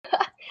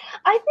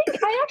I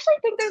actually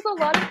think there's a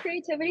lot of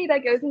creativity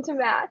that goes into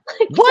math.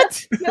 Like,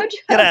 What? no Get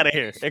joke. out of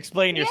here.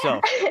 Explain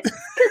yourself.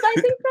 Because I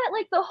think that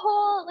like the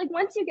whole like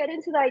once you get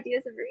into the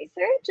ideas of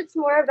research, it's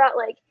more about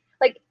like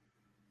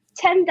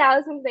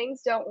 10,000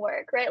 things don't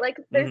work, right? Like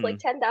there's like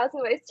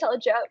 10,000 ways to tell a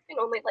joke and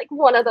only like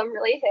one of them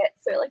really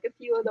hits or like a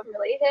few of them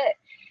really hit.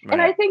 Right.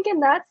 And I think in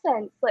that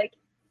sense, like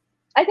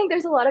I think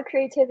there's a lot of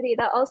creativity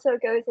that also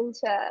goes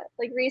into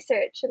like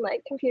research and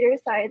like computer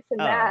science and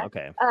math.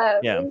 Okay.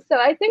 And so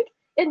I think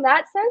in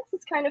that sense,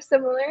 it's kind of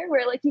similar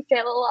where like you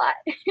fail a lot.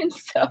 And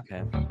so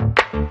Okay.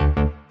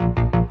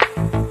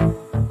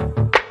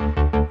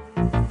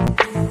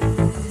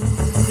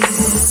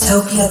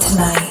 Topia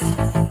Tonight.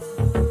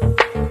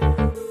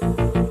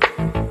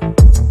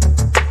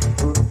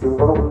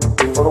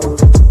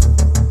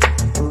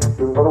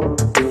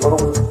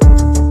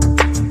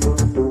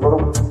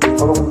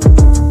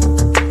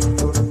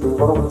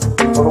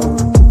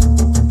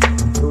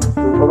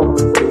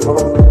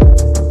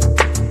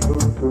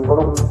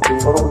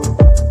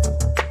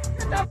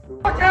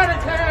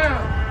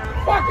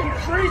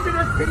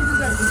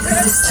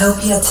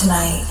 Dystopia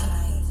Tonight.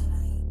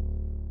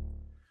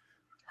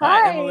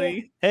 Hi,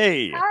 Emily.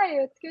 Hey.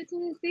 Hi, it's good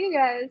to see you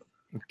guys.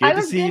 Good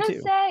to see you too. I was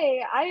gonna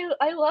say,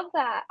 I love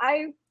that.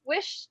 I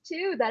wish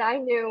too that I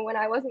knew when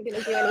I wasn't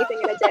gonna do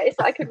anything in a day,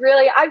 so I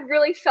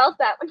really felt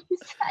that when you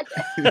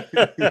said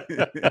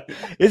it.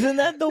 Isn't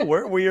that the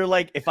word where you're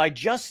like, if I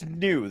just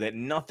knew that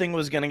nothing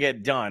was gonna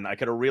get done, I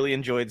could have really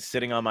enjoyed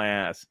sitting on my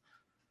ass.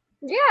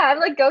 Yeah, I'm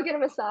like, go get a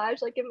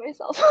massage, like give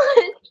myself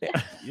one.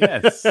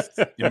 Yes,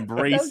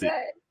 embrace So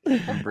it.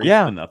 Embrace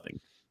Yeah. the nothing.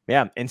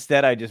 Yeah.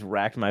 Instead, I just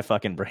racked my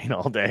fucking brain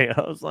all day.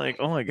 I was like,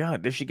 oh my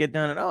God, this should get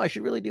done. And oh, I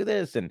should really do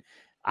this. And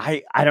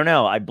I don't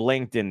know. I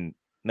blinked and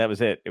that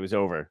was it. It was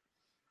over.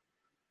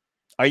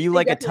 Are you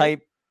like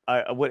Definitely.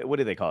 a type, what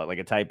do they call it? Like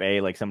a type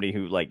A, like somebody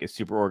who like is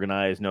super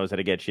organized, knows how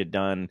to get shit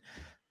done?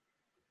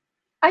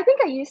 I think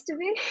I used to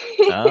be.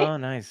 Oh,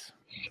 nice.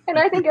 And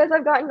I think as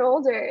I've gotten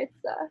older, it's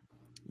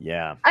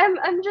Yeah.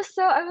 I'm just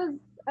so I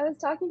was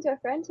talking to a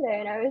friend today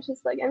and I was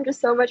just like, I'm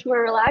just so much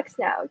more relaxed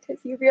now because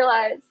you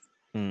realize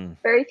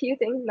very few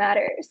things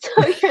matter. So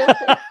you're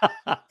like,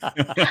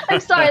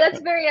 I'm sorry,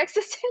 that's very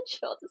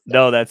existential.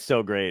 No, that's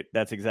so great.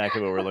 That's exactly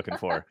what we're looking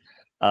for.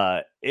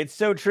 It's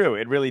so true.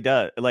 It really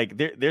does.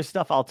 Like there's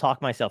stuff I'll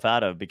talk myself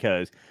out of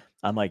because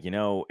I'm like,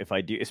 if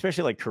I do,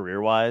 especially like career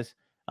wise,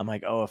 I'm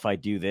like, oh, if I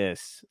do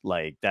this,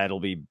 like that'll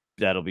be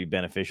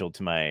beneficial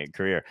to my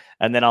career.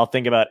 And then I'll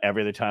think about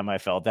every other time I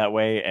felt that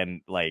way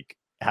and like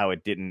how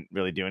it didn't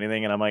really do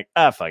anything. And I'm like,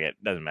 fuck it.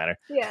 Doesn't matter.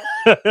 Yeah.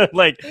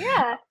 Like,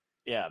 yeah.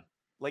 Yeah.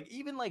 Like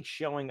even like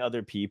showing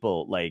other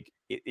people, like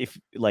if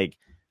like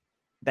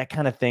that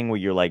kind of thing where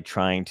you're like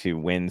trying to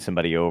win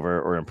somebody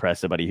over or impress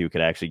somebody who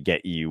could actually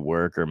get you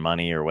work or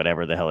money or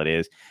whatever the hell it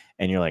is.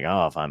 And you're like,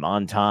 oh, if I'm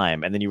on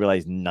time. And then you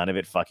realize none of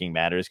it fucking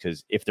matters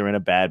because if they're in a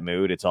bad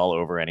mood, it's all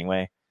over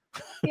anyway.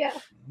 Yeah.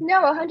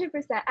 No, 100%.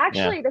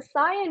 Actually, the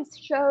science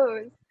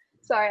shows,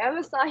 sorry, I'm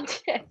a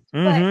scientist,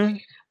 but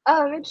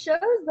it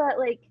shows that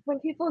like when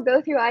people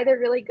go through either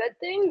really good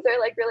things or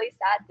like really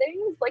sad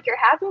things, like your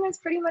happiness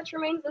pretty much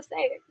remains the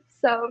same.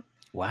 So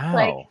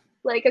wow.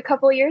 Like a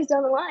couple of years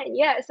down the line.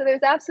 Yeah. So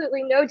there's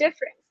absolutely no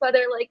difference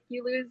whether like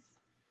you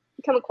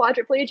become a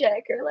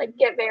quadriplegic or like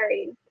get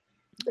married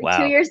like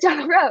 2 years down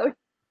the road.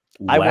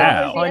 I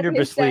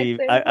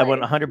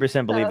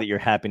 100% believe that your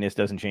happiness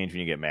doesn't change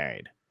when you get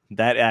married.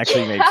 That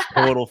actually makes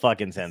total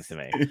fucking sense to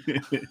me.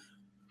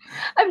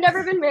 I've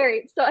never been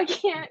married, so I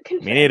can't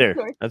confirm. Me neither.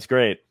 That's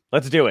great.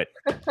 Let's do it.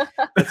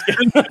 Let's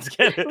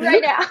get it.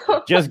 Right now.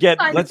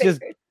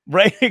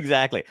 Right,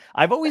 exactly.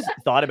 I've always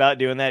thought about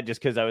doing that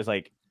just because I was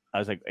like,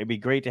 it'd be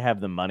great to have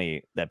the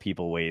money that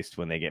people waste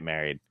when they get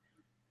married.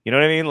 You know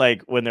what I mean?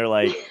 Like when they're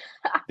like,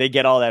 they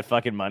get all that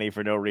fucking money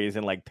for no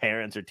reason. Like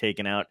parents are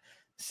taking out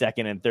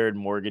second and third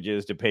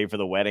mortgages to pay for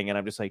the wedding. And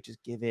I'm just like,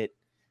 just give it.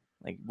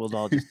 Like, we'll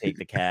all just take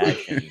the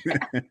cash. And...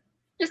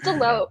 just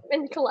elope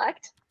and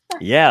collect.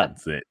 Yeah.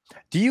 That's it.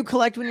 Do you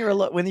collect when you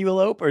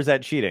elope or is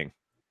that cheating?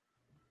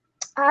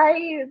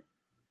 I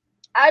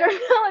don't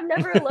know. I've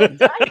never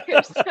eloped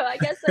either, so I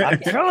guess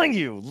I'm telling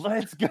you,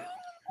 let's go.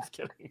 Just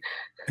kidding.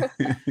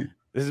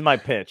 This is my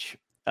pitch.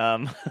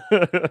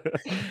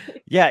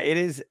 Yeah, it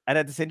is. And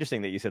it's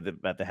interesting that you said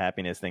about the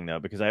happiness thing, though,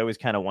 because I always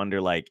kind of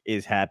wonder, like,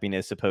 is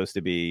happiness supposed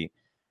to be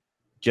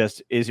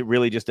is it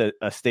really just a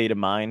state of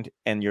mind?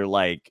 And you're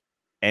like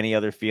any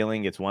other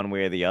feeling, it's one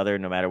way or the other,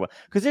 no matter what.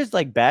 Because there's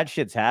like bad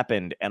shit's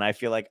happened, and I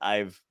feel like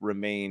I've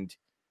remained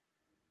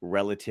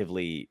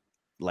relatively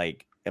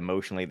like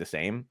emotionally the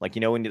same. Like,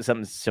 when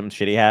some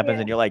shitty happens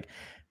and you're like,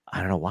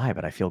 I don't know why,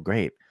 but I feel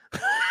great.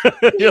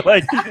 You're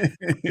like,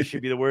 this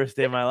should be the worst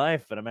day of my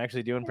life, but I'm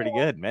actually doing pretty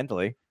good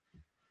mentally.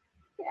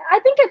 Yeah, I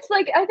think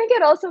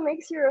it also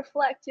makes you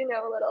reflect, a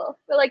little.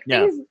 But like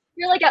things,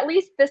 you're like, at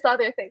least this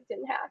other thing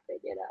didn't happen,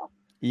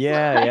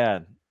 Yeah.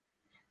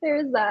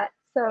 There's that.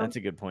 So that's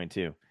a good point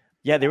too.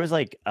 Yeah, there was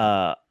like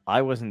I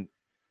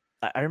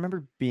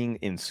remember being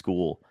in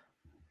school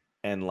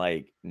and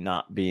like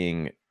not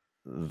being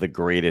the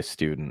greatest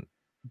student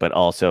but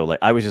also like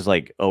I was just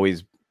like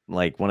always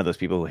like one of those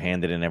people who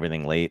handed in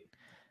everything late,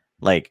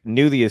 like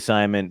knew the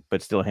assignment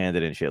but still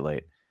handed in shit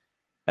late.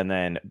 And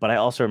then, but I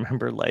also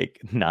remember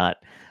not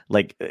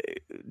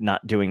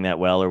doing that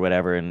well or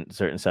whatever in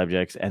certain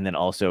subjects, and then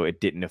also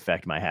it didn't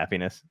affect my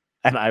happiness,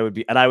 and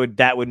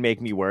that would make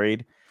me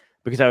worried,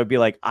 because I would be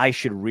like, I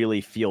should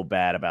really feel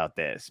bad about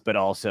this, but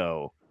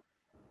also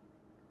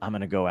I'm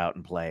gonna go out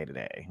and play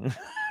today,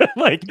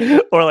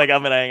 or like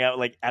I'm gonna hang out.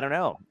 Like I don't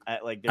know.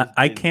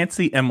 I can't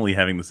see Emily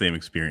having the same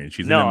experience.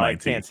 She's no, in I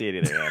MIT. can't see it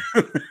either.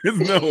 Yeah. There's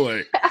no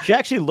way. She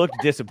actually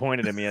looked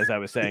disappointed at me as I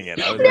was saying it.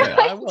 I was like,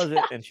 I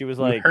wasn't, and she was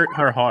You like, hurt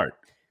her heart.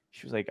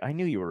 she was like, I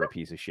knew you were a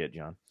piece of shit,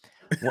 John.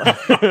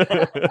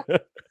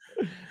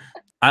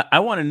 I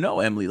want to know,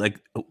 Emily, like,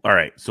 all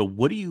right, so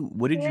what did you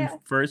Yeah.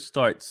 first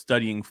start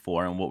studying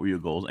for, and what were your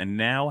goals? And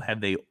now have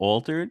they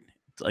altered?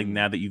 Like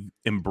now that you've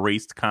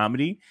embraced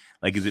comedy,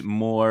 like is it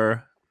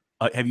more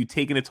have you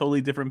taken a totally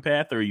different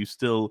path, or are you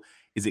still,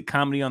 is it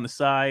comedy on the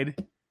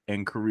side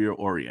and career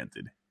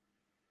oriented?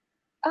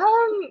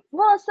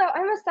 Well, so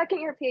I'm a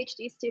second-year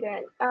PhD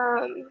student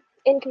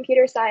in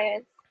computer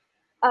science.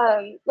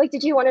 Like,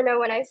 did you want to know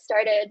when I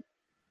started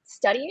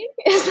studying?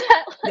 Is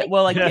that like...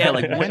 Well, like, yeah,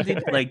 like when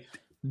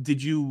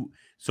did you,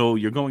 so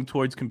you're going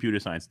towards computer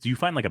science. Do you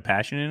find like a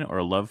passion in it or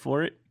a love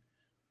for it?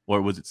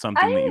 Or was it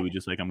something that you were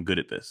just like, I'm good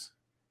at this?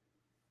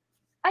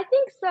 I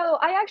think so.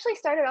 I actually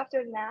started off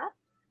doing math.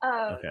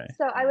 Okay.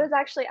 So I was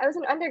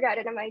an undergrad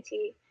at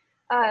MIT.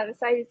 So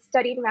I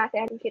studied math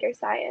and computer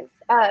science.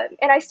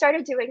 And I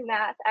started doing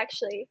math,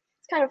 actually.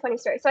 It's kind of a funny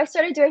story. So I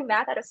started doing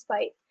math out of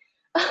spite.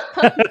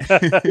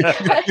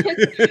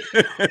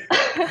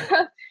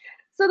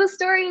 So the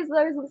story is,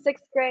 I was in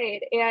 6th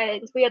grade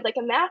and we had like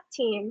a math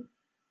team.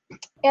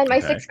 And my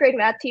 6th grade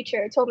math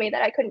teacher told me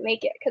that I couldn't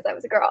make it because I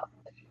was a girl.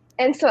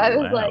 And so I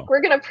was like,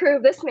 we're going to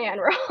prove this man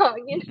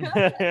wrong, you know?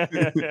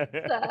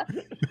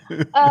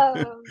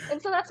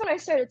 And so that's when I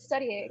started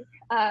studying.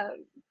 And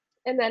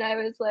then I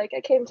was like,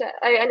 I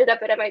ended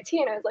up at MIT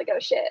and I was like, oh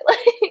shit.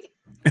 Like,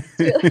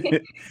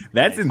 really...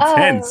 That's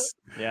intense.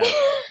 Yeah.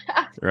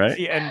 Right.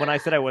 See, and when I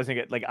said I wasn't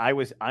good, like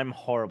I'm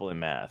horrible in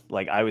math.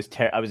 Like I was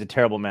a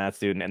terrible math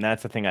student. And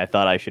that's the thing I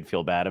thought I should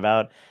feel bad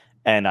about.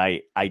 And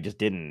I just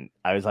didn't.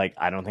 I was like,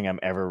 I don't think I'm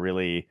ever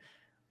really...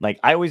 Like,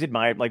 I always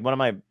admired, like, one of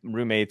my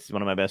roommates,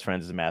 one of my best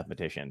friends is a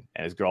mathematician,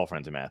 and his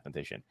girlfriend's a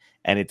mathematician.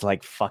 And it's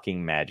like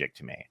fucking magic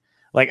to me.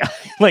 Like,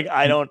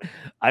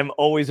 I'm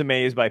always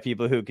amazed by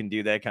people who can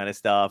do that kind of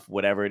stuff,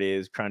 whatever it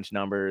is, crunch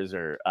numbers,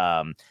 or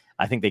I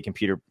think they do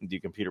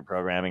computer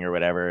programming or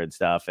whatever and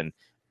stuff. And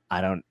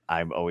I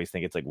always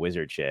think it's like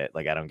wizard shit.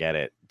 Like, I don't get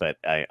it, but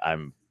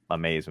I'm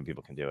amazed when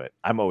people can do it.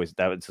 That was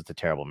just a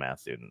terrible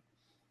math student.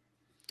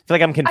 I feel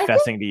like I'm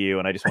confessing to you,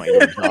 and I just want you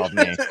to absolve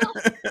me.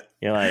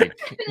 You're like,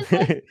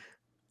 you're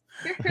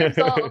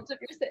absolved of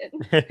your sin.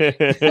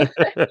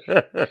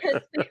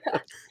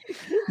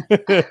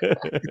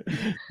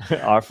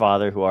 Our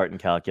Father who art in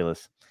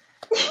calculus.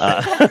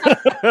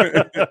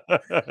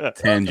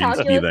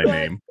 Tangents be thy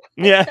name.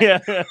 Yeah.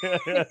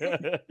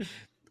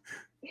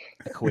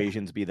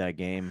 Equations be that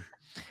game.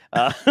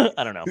 I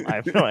don't know. I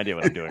have no idea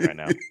what I'm doing right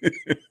now.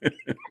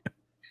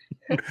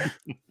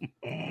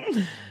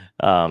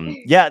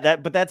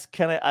 But that's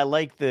kind of, I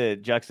like the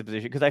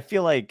juxtaposition, because I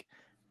feel like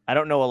I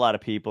don't know a lot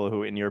of people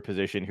who in your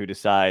position who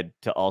decide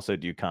to also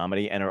do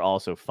comedy and are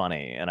also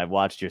funny. And I've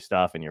watched your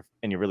stuff, and you're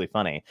really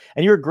funny,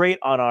 and you were great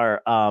on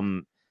our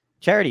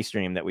charity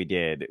stream that we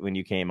did when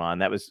you came on.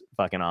 That was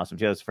fucking awesome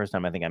too. That's the first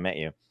time I think I met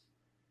you.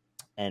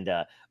 And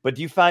but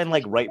do you find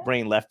like right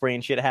brain, left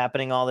brain shit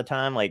happening all the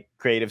time, like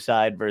creative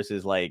side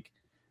versus like,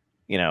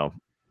 you know,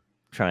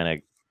 trying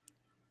to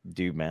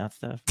do math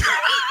stuff?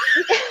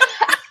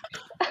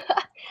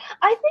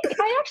 I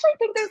actually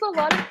think there's a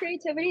lot of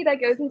creativity that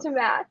goes into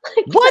math.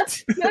 Like,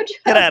 what? No joke.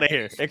 Get out of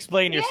here.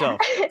 Explain yourself.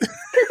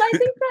 Because I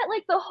think that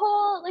like the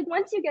whole, like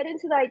once you get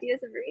into the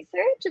ideas of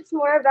research, it's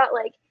more about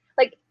like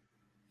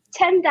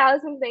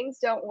 10,000 things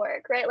don't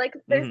work, right? Like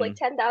there's like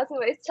 10,000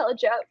 ways to tell a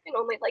joke, and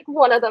only like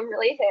one of them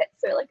really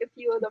hits, or like a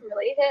few of them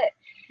really hit.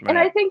 Right. And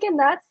I think in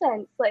that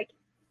sense, like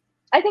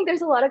I think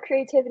there's a lot of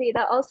creativity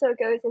that also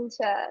goes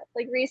into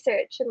like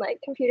research and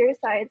like computer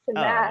science and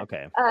math.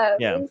 Okay.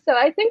 And so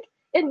I think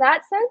in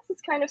that sense,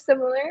 it's kind of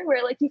similar,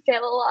 where like you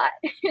fail a lot,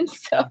 and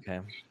so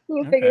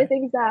you figure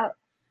things out.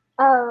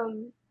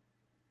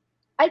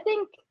 I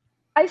think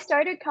I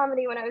started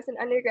comedy when I was an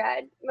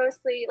undergrad.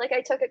 Mostly, like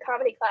I took a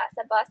comedy class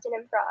at Boston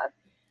Improv,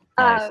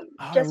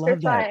 just for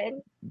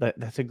fun.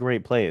 That's a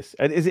great place.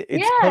 Is it?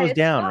 It's closed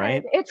down, fun.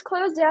 Right? It's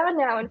closed down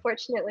now,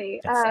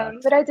 unfortunately.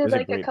 But I did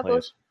like a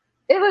couple.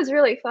 It was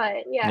really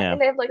fun, yeah.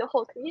 And they have like a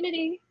whole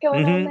community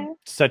going on there.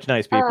 Such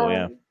nice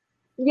people,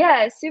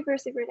 Yeah, super,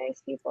 super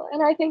nice people.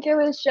 And I think it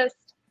was just,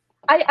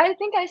 I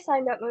think I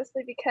signed up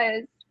mostly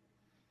because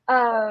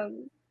I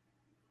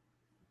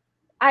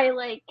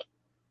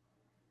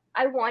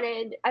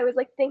was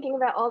like thinking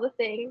about all the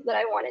things that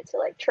I wanted to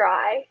like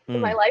try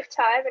in my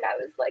lifetime. And I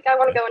was like, I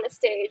want to go on a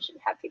stage and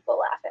have people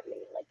laugh at me.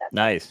 Like that's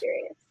an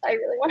experience I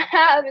really want to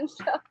have. And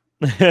so,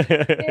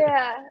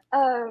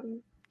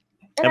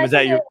 And was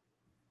that your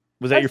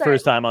sorry.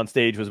 first time on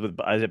stage? Was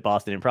it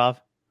Boston Improv?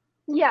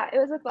 Yeah, it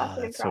was with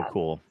Boston That's Improv. so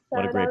cool. So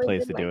What a great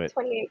place to do it.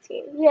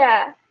 2018.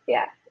 Yeah.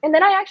 And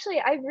then I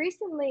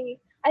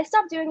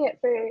stopped doing it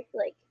for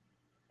like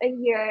a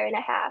year and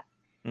a half,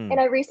 and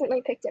I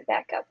recently picked it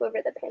back up over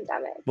the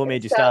pandemic. What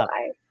made you stop?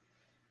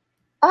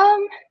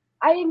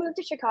 I moved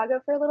to Chicago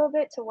for a little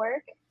bit to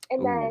work,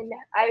 and then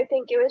I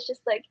think it was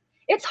just like,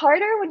 it's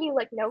harder when you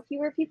like know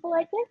fewer people.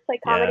 I think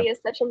like comedy is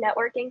such a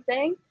networking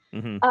thing.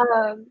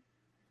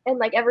 And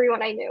like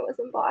everyone I knew was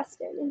in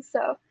Boston, and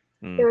so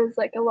it was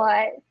like a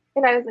lot.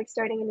 And I was like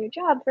starting a new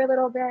job for a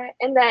little bit,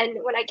 and then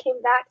when I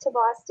came back to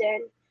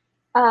Boston,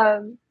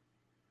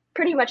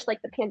 pretty much like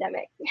the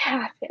pandemic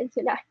happened,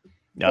 and I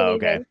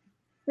didn't even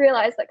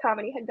realize that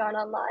comedy had gone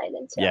online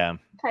until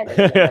kind of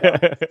in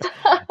the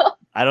middle.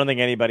 I don't think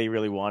anybody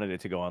really wanted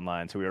it to go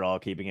online, so we were all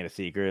keeping it a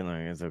secret. And like,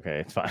 it's okay,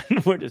 it's fine.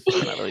 We're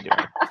not really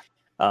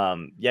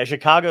doing it.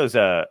 Chicago's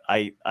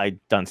I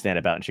done stand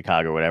up out in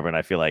Chicago or whatever, and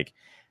I feel like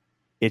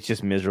it's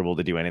just miserable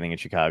to do anything in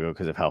Chicago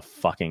because of how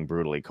fucking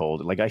brutally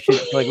cold. Like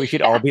we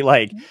should all be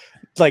like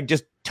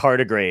just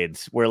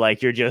tardigrades, where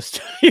like you're just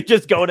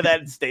going to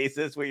that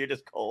stasis where you're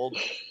just cold,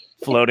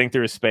 floating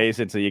through space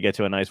until you get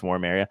to a nice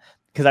warm area.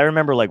 Because I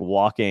remember like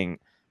walking.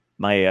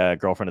 My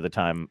girlfriend at the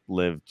time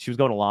she was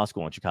going to law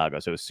school in Chicago,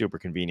 so it was super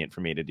convenient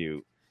for me to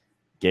do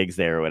gigs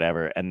there or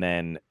whatever. And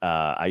then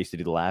I used to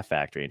do the Laugh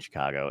Factory in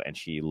Chicago, and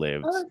she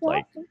lived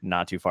like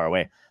not too far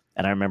away.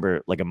 And I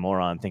remember like a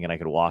moron thinking I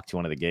could walk to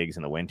one of the gigs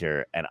in the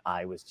winter, and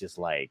I was just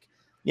like,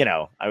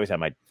 I always had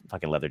my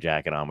fucking leather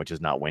jacket on, which is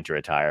not winter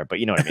attire,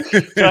 but you know what I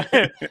mean. So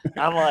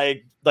I'm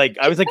like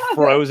I was like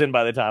frozen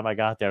by the time I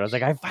got there. I was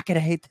like, I fucking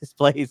hate this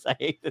place. I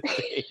hate this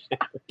place.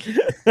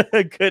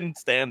 I couldn't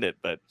stand it,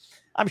 but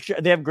I'm sure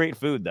they have great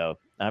food, though.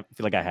 I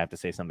feel like I have to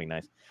say something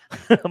nice.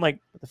 I'm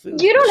like, the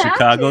food. You don't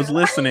Chicago's have to.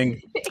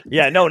 Listening.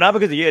 Yeah, no, not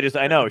because of you. Just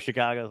I know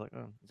Chicago's like,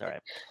 oh, it's all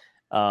right.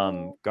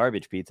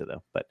 Garbage pizza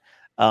though, but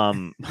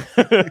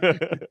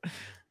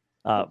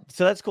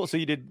so that's cool. So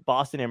you did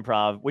Boston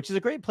Improv, which is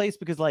a great place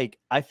because like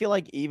I feel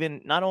like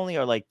even not only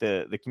are like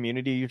the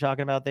community you're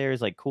talking about there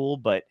is like cool,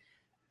 but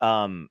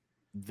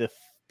the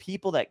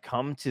people that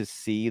come to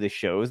see the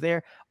shows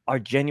there are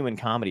genuine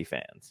comedy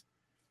fans.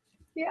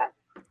 Yeah.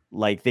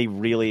 Like they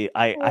really,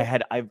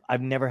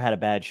 I've never had a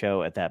bad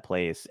show at that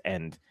place,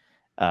 and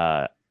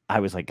I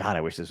was like, God,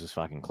 I wish this was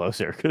fucking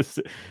closer because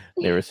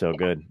they were so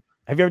good.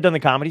 Have you ever done the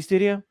Comedy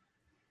Studio?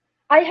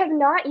 I have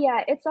not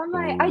yet. It's on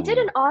my. I did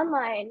an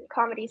online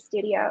comedy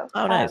studio.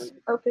 Oh, nice.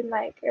 Open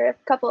mic, or a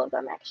couple of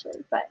them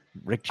actually. But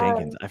Rick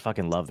Jenkins, I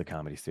fucking love the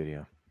Comedy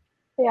Studio.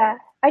 Yeah,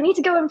 I need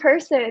to go in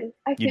person.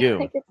 I feel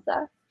like it's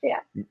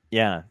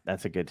Yeah,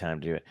 that's a good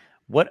time to do it.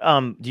 What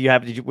were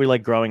you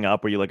like growing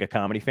up? Were you like a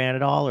comedy fan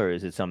at all, or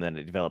is it something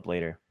that developed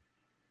later?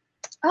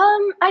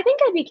 I think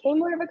I became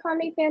more of a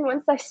comedy fan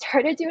once I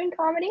started doing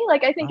comedy.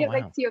 Like I think it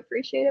makes you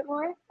appreciate it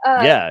more.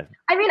 Yeah.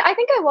 I mean, I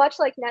think I watched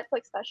like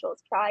Netflix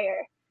specials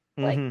prior,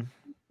 like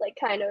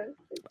kind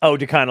of.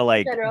 To kind of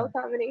like general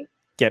comedy.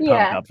 Get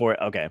pumped up for it.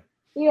 Okay.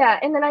 Yeah,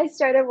 and then I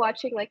started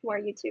watching like more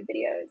YouTube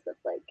videos of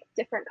like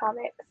different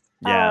comics.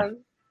 Yeah.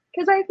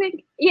 Because I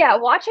think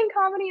watching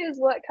comedy is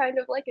what kind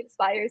of like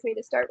inspires me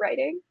to start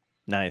writing.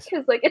 Nice.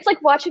 Because like it's like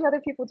watching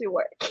other people do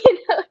work.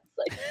 It's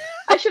like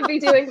I should be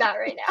doing that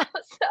right now.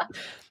 So.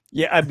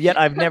 Yeah, yet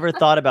I've never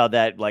thought about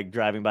that. Like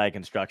driving by a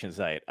construction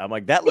site, I'm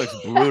like, that looks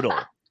brutal.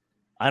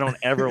 I don't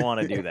ever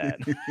want to do that.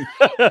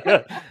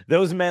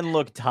 Those men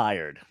look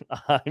tired.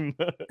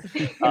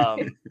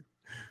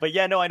 But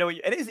yeah, no, I know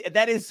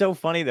that is so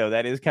funny though.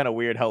 That is kind of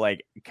weird how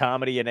like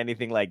comedy and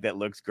anything like that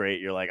looks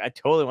great. You're like, I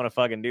totally want to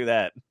fucking do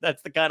that.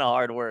 That's the kind of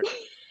hard work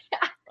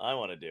I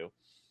want to do.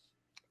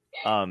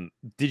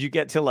 Did you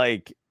get to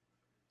like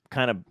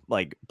kind of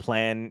like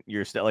plan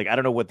your stuff? Like, I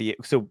don't know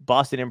so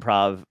Boston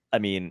Improv, I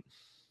mean,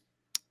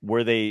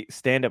 were they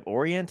stand-up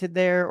oriented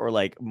there or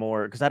like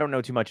more? Because I don't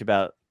know too much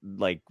about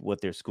like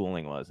what their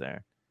schooling was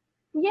there.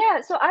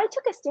 Yeah, so I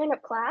took a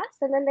stand-up class,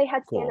 and then they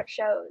had stand-up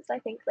shows, I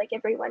think, like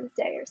every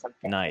Wednesday or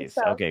something. Nice.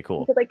 So okay,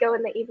 cool. You could like go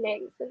in the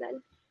evenings, and then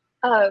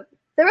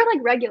they were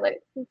like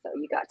regulars, and so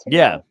you got to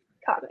know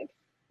comics.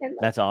 And,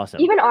 like, that's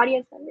awesome. Even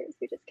audience members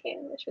who just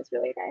came, which was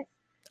really nice.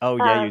 Oh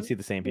yeah, you'd see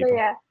the same people.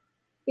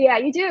 Yeah,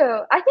 you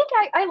do. I think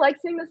I like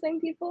seeing the same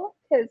people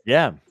because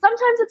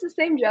sometimes it's the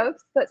same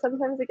jokes, but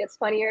sometimes it gets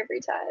funnier every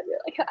time. You're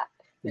like,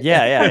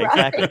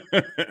 exactly.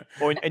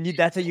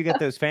 That's how you get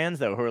those fans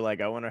though, who are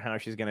like, I wonder how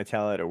she's gonna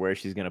tell it or where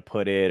she's gonna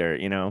put it, or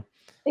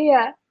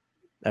Yeah.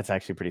 That's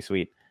actually pretty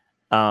sweet.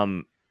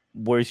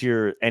 Was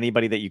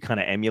anybody that you kind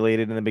of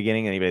emulated in the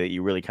beginning? Anybody that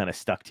you really kind of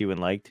stuck to and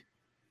liked?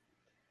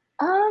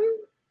 I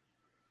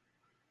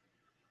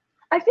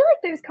feel like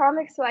there's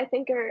comics who I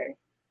think are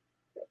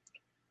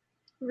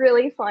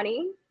really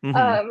funny,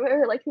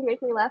 or like who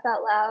make me laugh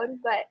out loud.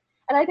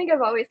 And I think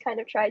I've always kind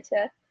of tried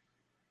to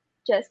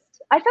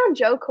I found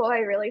Joe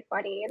Coy really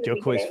funny. Joe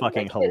Coy's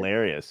fucking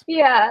hilarious.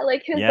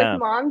 Like his like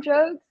mom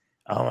jokes.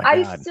 Oh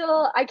my God.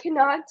 I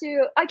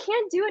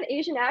can't do an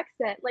Asian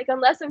accent, like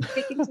unless I'm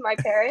speaking to my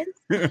parents.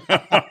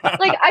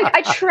 Like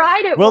I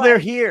tried it. Well, they're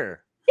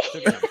here.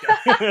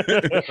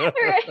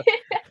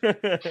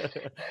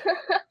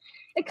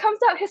 It comes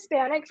out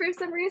Hispanic for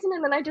some reason,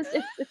 and then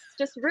it's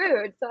just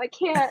rude, so I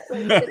can't.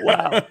 Like,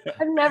 Wow.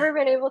 I've never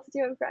been able to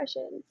do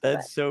impressions.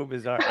 That's so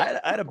bizarre. I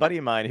had a buddy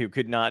of mine who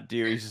could not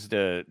do. He's just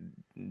a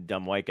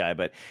dumb white guy,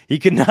 but he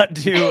could not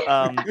do.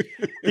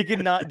 He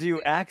could not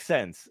do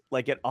accents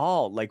like at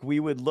all. Like we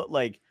would look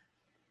like.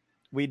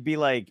 We'd be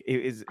like,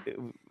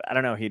 I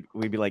don't know.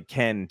 We'd be like,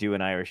 Ken, do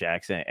an Irish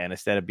accent, and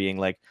instead of being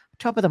like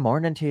top of the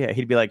morning to you,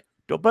 he'd be like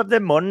top of the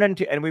morning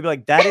to you, and we'd be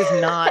like, that is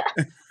not.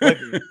 Like,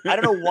 I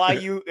don't know why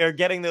you are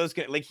getting those.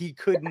 Like he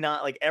could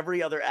not. Like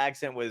every other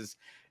accent was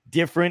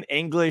different.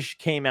 English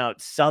came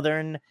out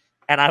Southern,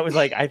 and I was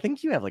like, I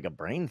think you have like a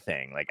brain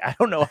thing. Like I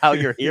don't know how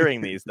you're hearing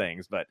these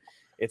things, but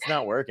it's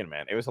not working,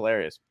 man. It was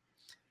hilarious.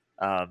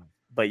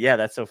 But yeah,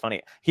 that's so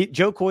funny.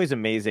 Joe Coy's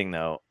amazing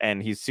though,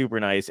 and he's super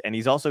nice, and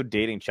he's also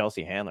dating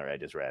Chelsea Handler. I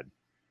just read.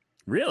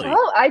 Really?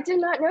 Oh, I did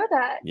not know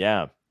that.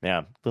 Yeah.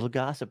 Little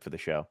gossip for the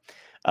show.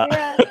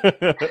 Yeah.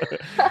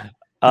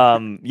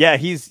 Yeah,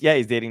 he's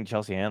dating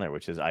Chelsea Handler,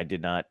 which is I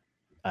didn't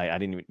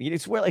even.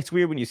 It's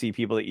weird when you see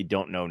people that you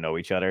don't know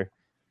each other.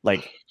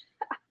 Like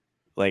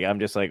I'm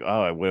just like,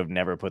 oh, I would have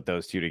never put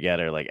those two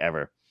together, like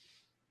ever.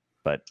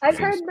 But I've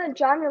heard that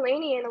John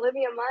Mulaney and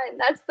Olivia Munn.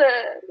 That's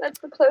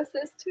the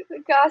closest to the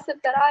gossip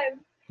that I've.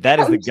 That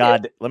is the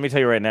god. Let me tell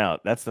you right now,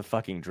 that's the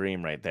fucking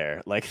dream right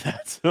there. Like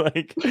that's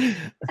like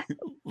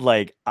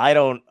I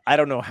don't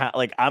know how.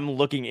 Like I'm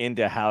looking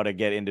into how to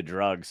get into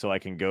drugs so I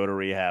can go to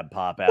rehab,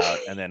 pop out,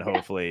 and then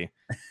hopefully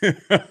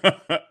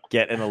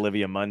get an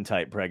Olivia Munn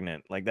type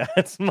pregnant. Like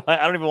that's I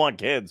don't even want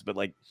kids, but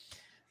like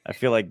I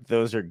feel like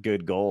those are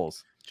good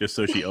goals. Just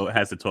so she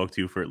has to talk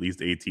to you for at least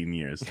 18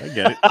 years. I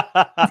get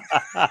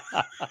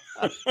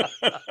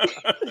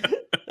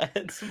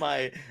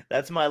it.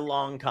 That's my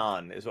long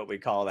con is what we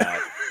call that.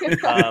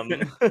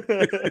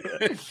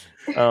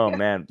 Oh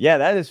man. Yeah,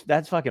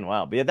 that's fucking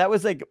wild. But yeah, that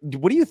was like,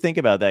 what do you think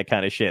about that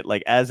kind of shit?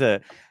 Like I'm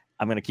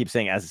going to keep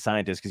saying as a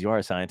scientist because you are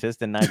a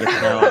scientist and I get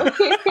to know.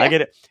 I get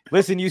it.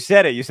 Listen, you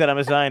said it. You said I'm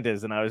a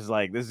scientist and I was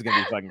like, this is going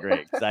to be fucking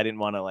great because I didn't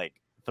want to like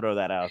throw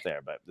that out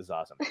there, but this is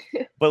awesome.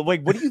 But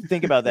like, what do you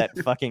think about that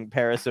fucking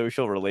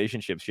parasocial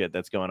relationship shit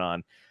that's going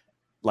on,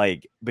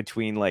 like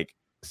between like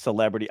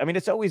celebrity? I mean,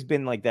 it's always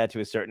been like that to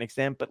a certain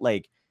extent, but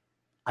like,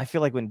 I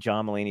feel like when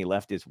John Mulaney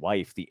left his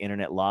wife, the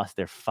internet lost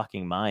their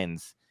fucking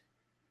minds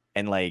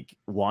and like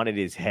wanted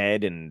his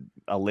head and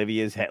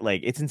Olivia's head.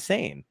 Like, it's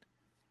insane.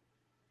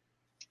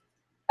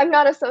 I'm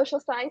not a social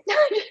science.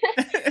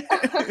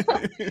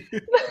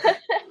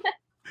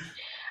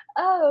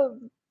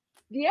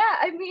 Yeah,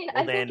 I mean,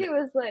 well, I think it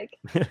was like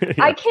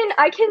yeah. I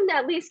can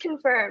at least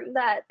confirm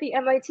that the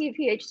MIT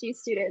PhD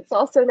students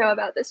also know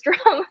about this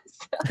drama.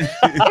 So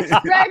it's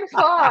spread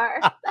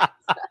far.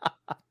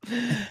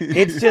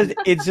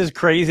 It's just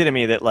crazy to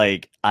me that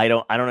like I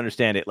don't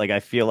understand it. Like I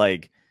feel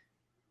like,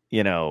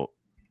 you know,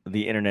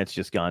 the internet's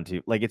just gone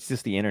to like it's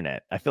just the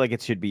internet. I feel like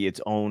it should be its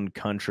own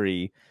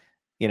country,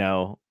 you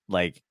know,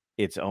 like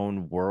its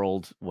own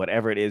world,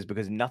 whatever it is,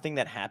 because nothing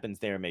that happens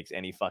there makes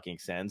any fucking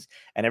sense.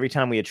 And every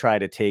time we try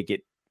to take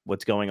it,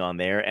 what's going on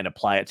there, and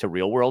apply it to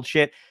real world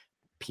shit,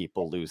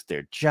 people lose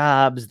their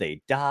jobs,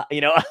 they die,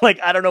 you know, like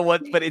I don't know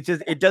what, but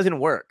it doesn't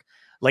work.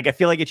 Like I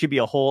feel like it should be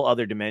a whole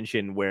other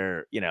dimension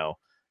where, you know,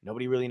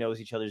 nobody really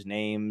knows each other's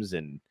names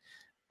and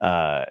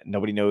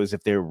nobody knows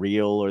if they're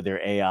real or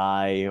they're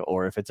AI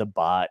or if it's a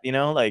bot, you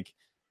know, like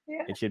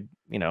it should,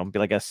 you know, be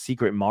like a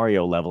secret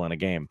Mario level in a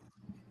game.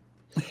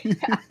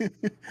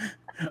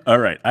 All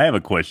right, I have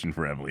a question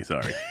for Emily.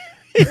 Sorry.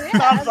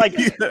 Tom's like,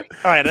 all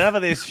right, enough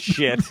of this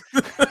shit.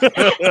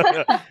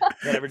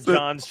 Whenever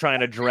John's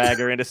trying to drag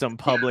her into some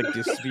public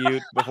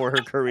dispute before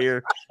her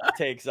career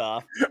takes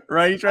off.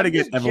 Right, you try to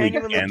get Emily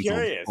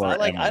curious.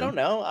 I don't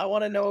know. I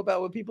want to know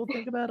about what people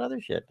think about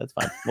other shit. That's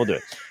fine. We'll do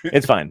it.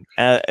 It's fine.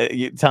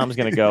 Tom's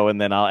gonna go,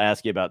 and then I'll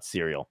ask you about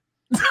cereal.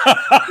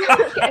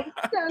 Okay,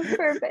 sounds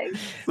perfect.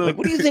 So, like,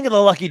 what do you think of the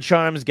Lucky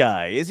Charms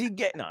guy? Is he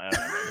getting? No,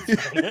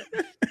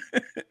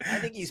 I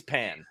think he's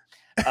Pan.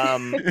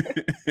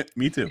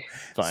 Me too.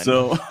 Fine.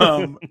 So,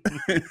 so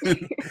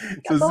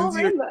since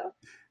rainbow.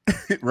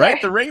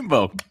 Right, the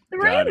rainbow. The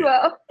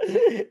rainbow.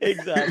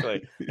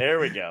 Exactly. There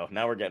we go.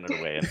 Now we're getting it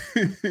away.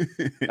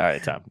 All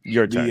right, Tom,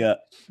 your turn.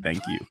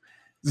 Thank you.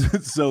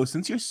 So,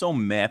 since you're so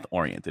math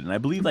oriented, and I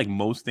believe like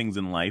most things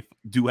in life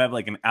do have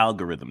like an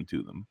algorithm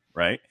to them,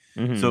 right?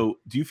 Mm-hmm. So,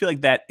 do you feel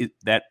like that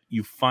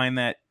you find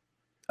that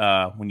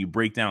when you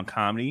break down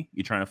comedy,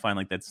 you're trying to find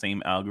like that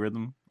same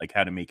algorithm, like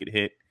how to make it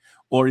hit?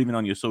 Or even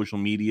on your social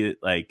media,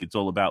 like it's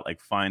all about like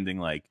finding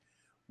like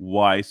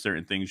why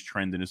certain things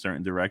trend in a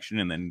certain direction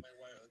and then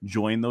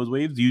join those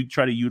waves. Do you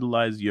try to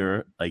utilize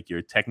your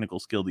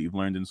technical skill that you've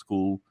learned in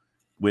school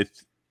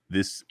with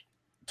this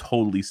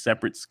totally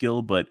separate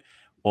skill, but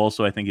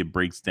also I think it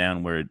breaks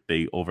down where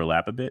they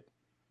overlap a bit?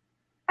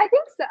 I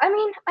think so. I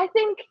mean, I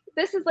think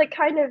this is like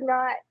kind of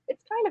not,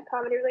 it's kind of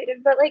comedy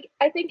related, but like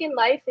I think in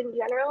life in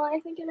general, I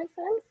think in a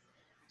sense,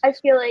 I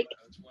feel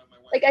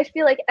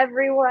like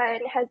everyone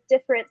has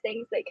different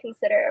things they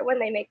consider when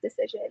they make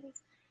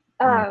decisions.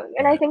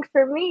 And I think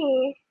for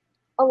me,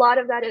 a lot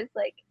of that is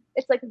like,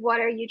 it's like, what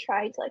are you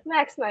trying to like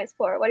maximize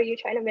for? What are you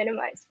trying to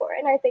minimize for?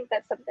 And I think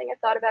that's something I've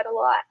thought about a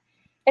lot.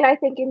 And I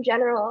think in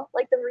general,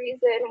 like the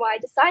reason why I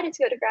decided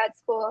to go to grad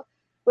school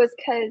was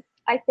because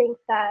I think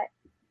that,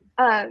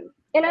 and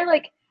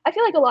I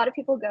feel like a lot of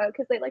people go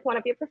because they like want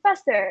to be a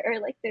professor, or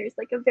like there's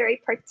like a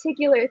very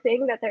particular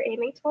thing that they're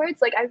aiming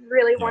towards. Like I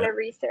really want to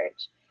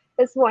research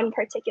this one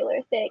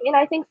particular thing. And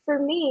I think for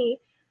me,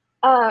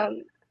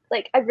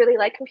 like I really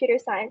like computer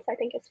science. I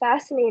think it's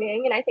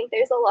fascinating, and I think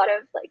there's a lot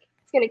of like,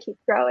 it's going to keep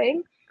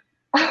growing.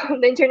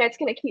 The internet's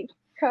going to keep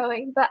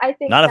growing, but I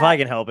think not if I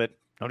can help it.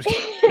 I'm just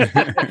kidding.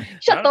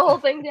 Shut the whole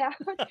thing down.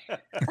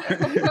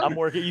 I'm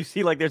working. You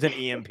see, like there's an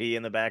EMP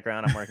in the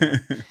background. I'm working.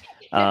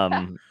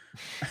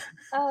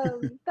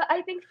 But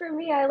I think for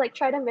me, I like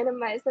try to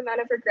minimize the amount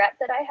of regret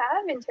that I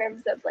have in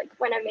terms of like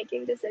when I'm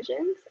making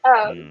decisions.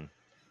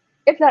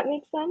 If that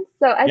makes sense.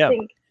 So I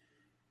think,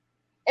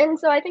 and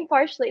so I think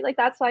partially like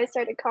that's why I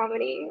started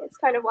comedy. It's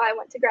kind of why I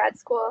went to grad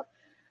school.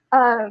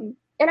 And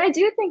I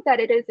do think that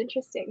it is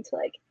interesting to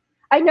like,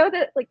 I know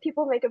that like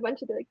people make a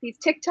bunch of like these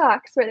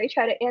TikToks where they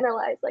try to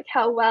analyze like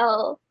how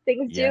well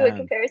things do in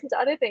comparison to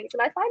other things,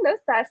 and I find those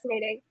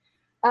fascinating.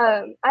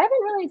 I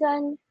haven't really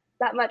done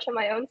that much on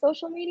my own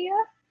social media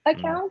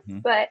accounts,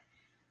 but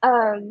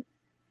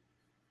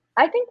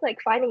I think like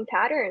finding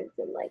patterns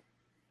in like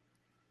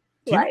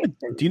life.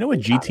 Do you know what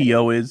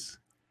GTO is?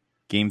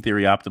 Game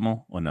Theory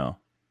Optimal, or no?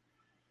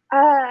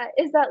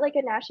 Is that like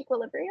a Nash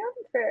equilibrium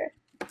for?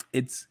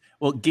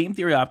 Game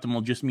Theory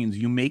Optimal just means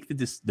you make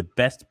the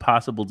best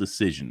possible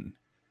decision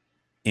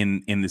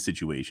in the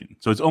situation.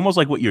 So it's almost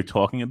like what you're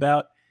talking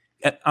about.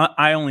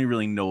 I only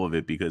really know of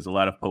it because a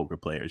lot of poker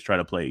players try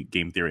to play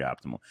Game Theory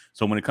Optimal.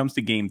 So when it comes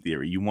to game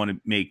theory, you want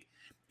to make,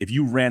 if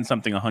you ran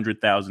something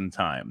 100,000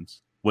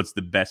 times, what's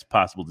the best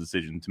possible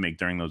decision to make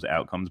during those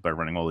outcomes by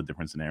running all the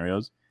different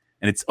scenarios?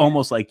 And it's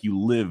almost like you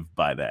live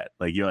by that.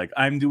 Like you're like,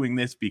 I'm doing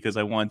this because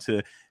I want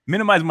to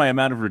minimize my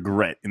amount of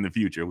regret in the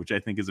future, which I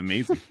think is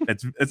amazing.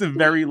 That's a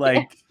very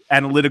like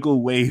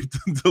analytical way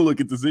to look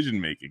at decision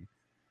making.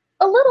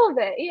 A little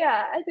bit,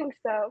 yeah, I think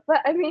so. But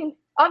I mean,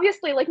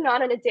 obviously, like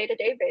not on a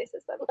day-to-day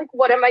basis. I'm like,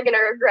 what am I going to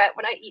regret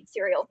when I eat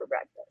cereal for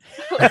breakfast?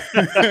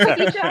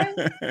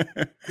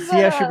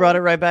 See how she brought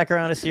it right back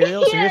around to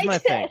cereal? So here's my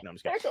thing. No, I'm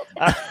just kidding.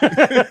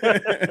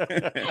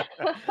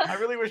 I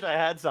really wish I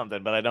had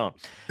something, but I don't.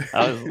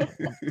 I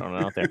don't know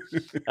out there.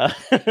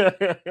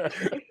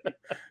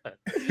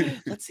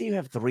 Let's see, you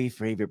have 3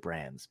 favorite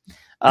brands.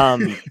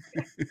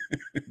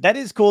 That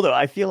is cool, though.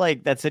 I feel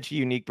like that's such a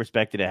unique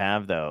perspective to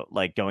have, though,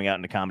 like going out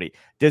into comedy.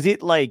 Does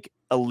it like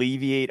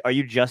alleviate? Are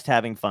you just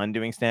having fun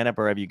doing stand-up,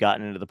 or have you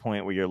gotten into the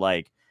point where you're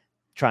like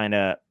trying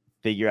to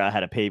figure out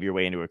how to pave your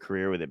way into a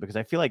career with it? Because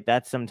I feel like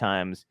that's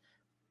sometimes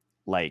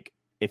like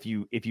if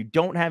you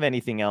don't have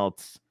anything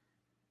else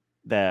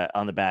that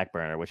on the back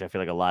burner, which I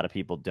feel like a lot of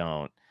people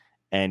don't,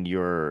 and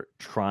you're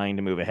trying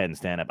to move ahead in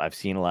stand-up, I've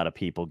seen a lot of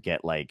people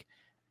get like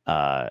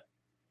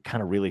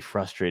kind of really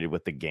frustrated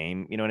with the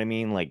game, you know what I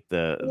mean, like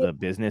the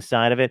business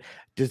side of it.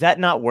 Does that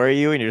not worry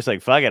you, and you're just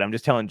like, fuck it, I'm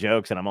just telling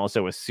jokes and I'm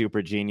also a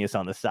super genius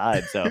on the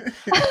side, so I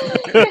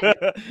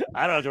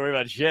don't have to worry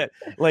about shit?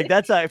 Like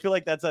I feel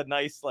like that's a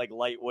nice like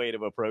light way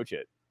to approach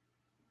it.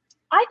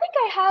 I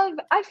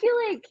feel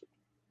like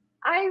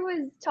I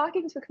was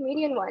talking to a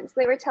comedian once.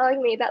 They were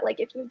telling me that like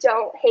if you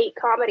don't hate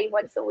comedy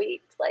once a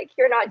week, like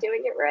you're not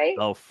doing it right.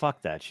 Oh,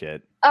 fuck that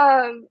shit.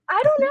 I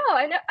don't know.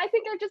 I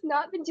think I've just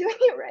not been doing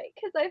it right,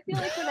 because I feel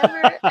like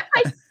whenever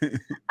I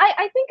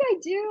think I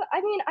do. I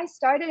mean, I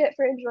started it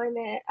for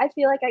enjoyment. I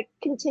feel like I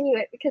continue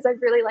it because I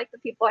really like the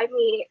people I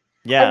meet.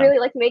 Yeah. I really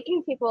like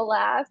making people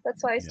laugh.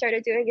 That's why I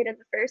started doing it in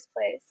the first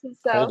place. And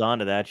so hold on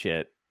to that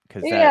shit,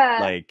 because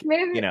that like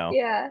maybe, you know,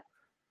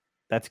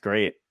 that's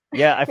great.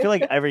 Yeah, I feel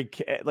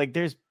like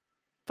there's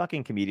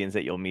fucking comedians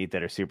that you'll meet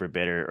that are super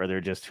bitter, or they're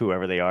just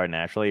whoever they are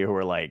naturally, who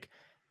are like,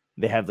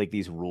 they have like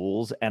these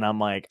rules, and I'm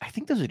like, I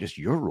think those are just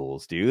your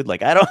rules, dude.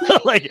 Like, I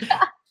don't like,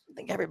 I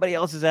think everybody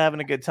else is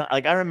having a good time.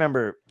 Like, I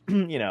remember,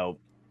 you know,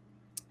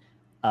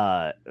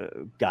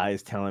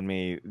 guys telling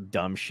me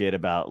dumb shit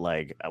about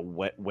like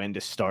when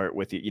to start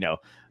with you know,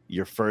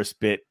 your first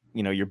bit,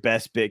 you know, your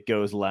best bit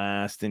goes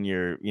last, and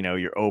your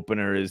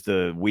opener is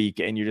the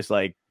weak, and you're just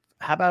like,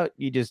 how about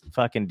you just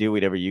fucking do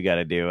whatever you got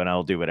to do, and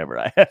I'll do whatever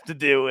I have to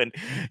do. And,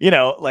 you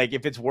know, like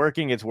if it's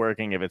working, it's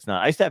working. If it's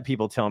not, I used to have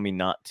people tell me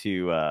not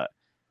to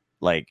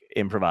like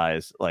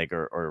improvise, like,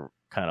 or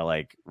kind of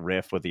like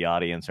riff with the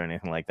audience or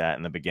anything like that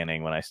in the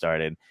beginning when I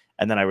started.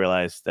 And then I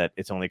realized that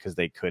it's only because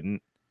they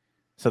couldn't.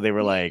 So they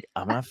were like,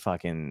 I'm not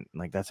fucking,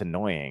 like, that's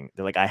annoying.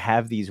 They're like, I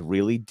have these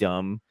really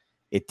dumb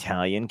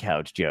Italian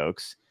couch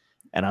jokes,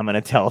 and I'm going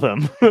to tell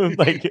them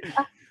like,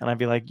 and I'd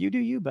be like, you do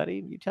you,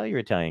 buddy. You tell your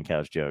Italian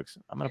couch jokes.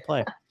 I'm going to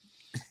play.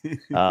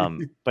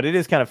 But it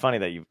is kind of funny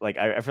that you like,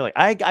 I feel like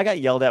I got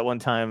yelled at one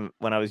time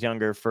when I was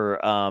younger for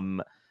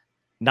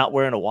not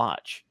wearing a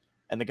watch.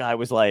 And the guy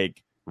was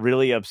like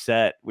really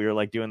upset. We were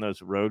like doing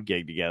those road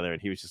gig together,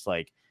 and he was just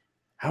like,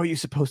 how are you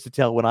supposed to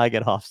tell when I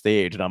get off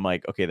stage? And I'm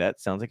like, okay,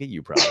 that sounds like a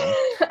you problem.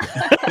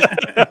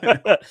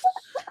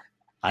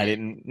 I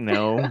didn't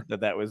know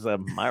that was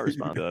my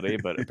responsibility,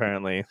 but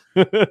apparently,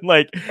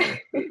 like,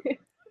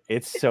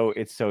 it's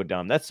so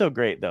dumb. That's so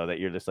great though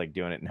that you're just like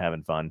doing it and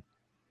having fun.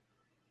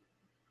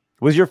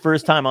 Was your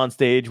first time on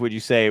stage? Would you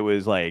say it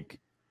was like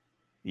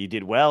you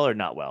did well or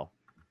not well?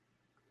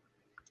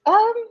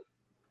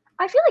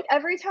 I feel like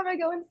every time I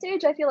go on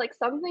stage, I feel like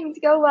some things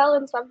go well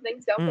and some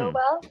things don't go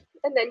well,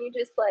 and then you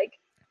just like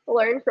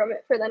learn from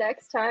it for the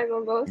next time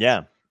almost.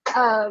 Yeah.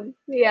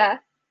 Yeah.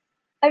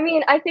 I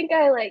mean, I think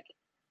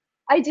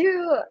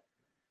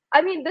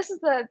this is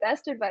the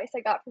best advice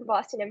I got from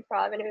Boston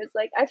Improv, and it was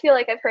like, I feel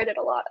like I've heard it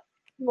a lot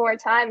more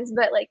times,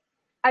 but like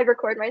I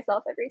record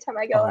myself every time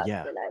I go up,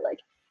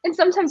 and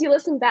sometimes you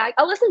listen back.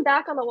 I'll listen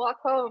back on the walk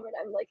home, and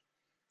I'm like,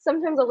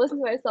 sometimes I'll listen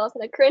to myself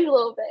and I cringe a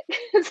little bit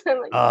because I'm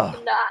like, no,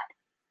 I'm not.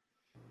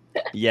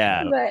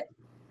 Yeah. But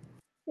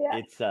yeah,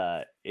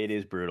 it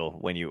is brutal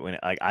when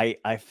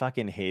I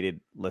fucking hated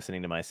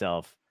listening to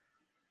myself.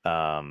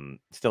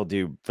 Still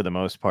do for the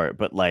most part,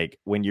 but like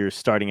when you're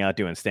starting out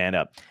doing stand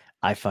up,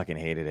 I fucking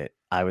hated it.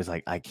 I was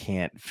like, I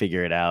can't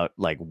figure it out,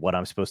 like what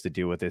I'm supposed to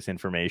do with this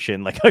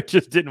information. Like I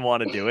just didn't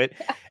want to do it.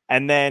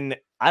 And then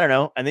I don't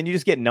know. And then you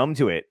just get numb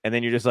to it. And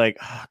then you're just like,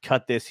 oh,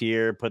 cut this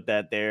here, put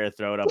that there,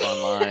 throw it up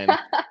online.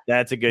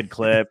 That's a good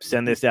clip.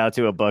 Send this out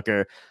to a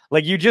booker.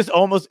 Like you just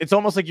it's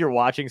almost like you're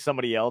watching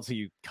somebody else who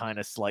you kind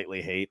of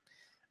slightly hate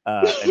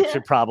and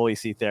should probably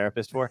see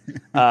therapist for.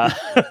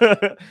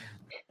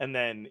 And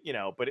then,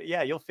 but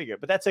yeah, you'll figure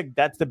it. But that's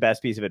the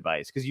best piece of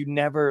advice, because you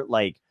never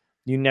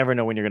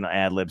know when you're going to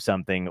ad lib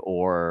something,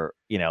 or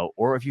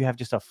if you have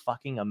just a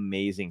fucking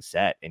amazing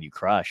set and you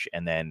crush,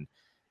 and then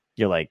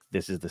you're like,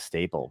 this is the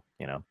staple,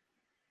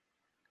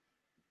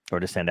 or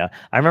to send out.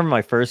 I remember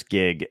my first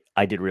gig,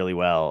 I did really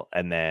well,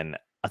 and then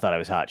I thought I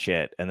was hot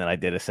shit, and then I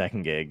did a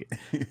second gig,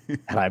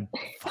 and I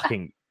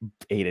fucking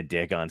ate a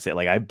dick on set.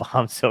 Like I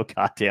bombed so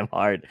goddamn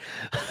hard,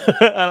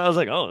 and I was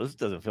like, oh, this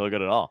doesn't feel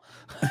good at all.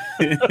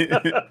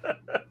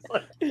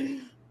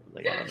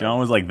 John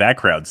was like, that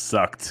crowd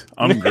sucked.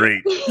 I'm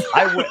great.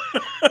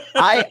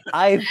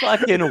 I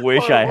fucking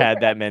wish I had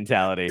that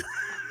mentality.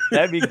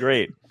 That'd be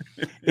great.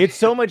 It's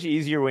so much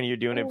easier when you're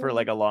doing it for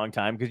like a long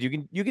time, because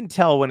you can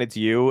tell when it's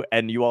you,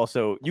 and you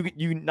also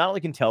you not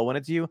only can tell when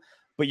it's you,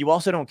 but you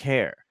also don't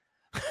care.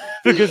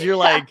 Because you're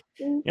like,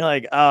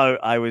 oh,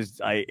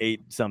 I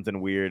ate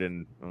something weird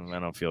and I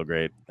don't feel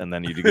great, and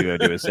then you go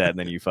do a set and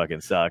then you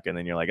fucking suck, and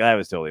then you're like, that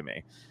was totally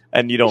me,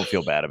 and you don't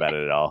feel bad about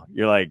it at all.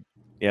 You're like,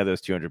 yeah,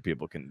 those 200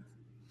 people can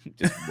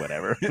just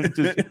whatever,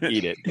 just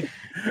eat it.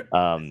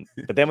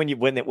 But then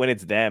when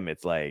it's them,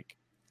 it's like,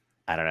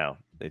 I don't know.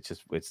 It's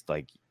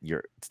like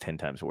it's 10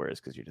 times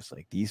worse, because you're just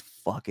like, these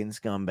fucking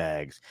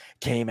scumbags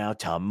came out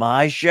to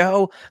my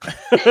show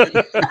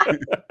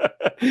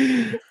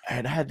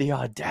and had the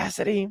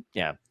audacity.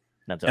 Yeah.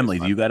 Emily,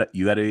 do you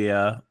got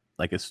a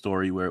like a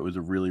story where it was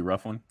a really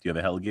rough one? Do you have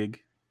a hell gig?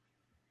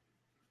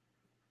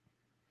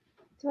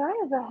 Do I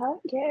have a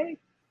hell gig?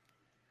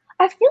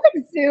 I feel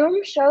like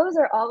Zoom shows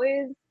are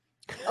always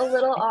a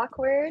little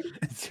awkward.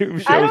 Zoom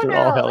shows are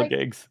all hell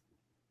gigs.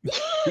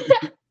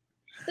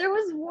 There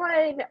was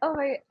one,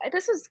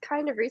 this was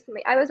kind of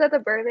recently. I was at the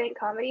Burbank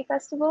Comedy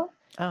Festival.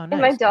 Oh, nice. And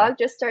my dog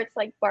just starts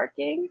like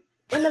barking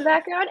in the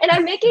background, and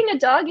I'm making a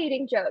dog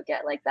eating joke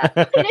at like that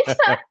point.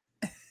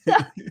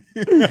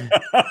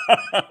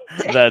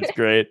 That's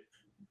great.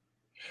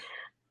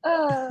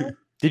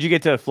 Did you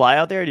get to fly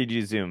out there, or did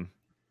you Zoom?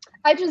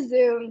 I just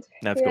Zoomed.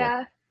 That's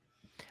cool.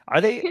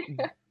 Are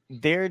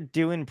they're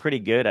doing pretty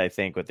good, I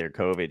think, with their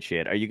COVID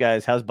shit.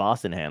 How's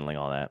Boston handling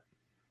all that?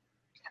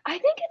 I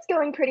think it's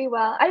going pretty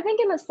well. I think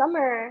in the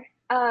summer,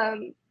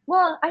 I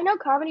know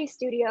Comedy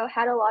Studio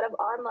had a lot of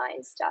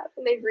online stuff,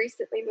 and they've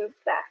recently moved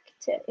back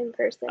to in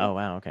person. Oh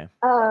wow, okay.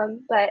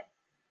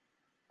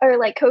 Or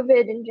like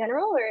COVID in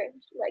general, or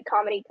like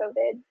comedy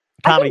COVID.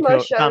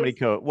 Comedy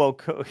code. Well,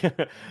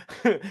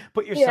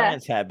 put your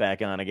science hat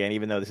back on again,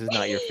 even though this is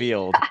not your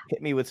field.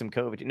 Hit me with some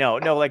COVID. No,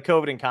 like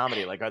COVID and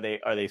comedy. Like, are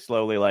they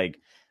slowly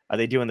are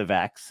they doing the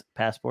vax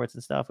passports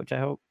and stuff? Which I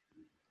hope.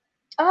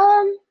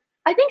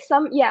 I think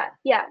some, yeah.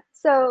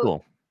 So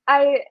cool.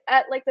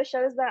 At like the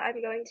shows that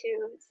I'm going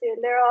to soon,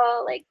 they're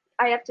all like,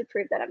 I have to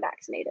prove that I'm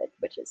vaccinated,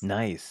 which is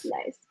nice.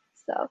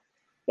 So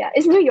yeah,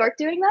 is New York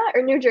doing that,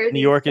 or New Jersey?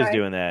 New York is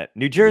doing that.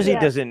 New Jersey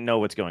doesn't know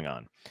what's going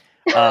on.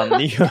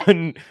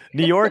 New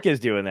York is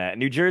doing that.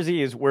 New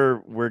Jersey is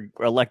we're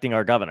electing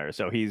our governor,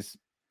 so he's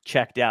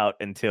checked out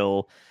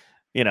until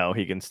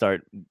he can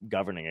start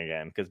governing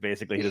again, because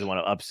basically he doesn't want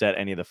to upset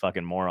any of the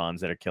fucking morons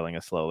that are killing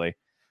us slowly.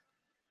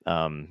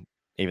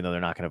 Even though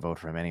they're not going to vote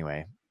for him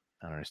anyway.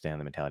 I don't understand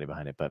the mentality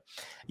behind it, but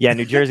yeah,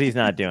 New Jersey's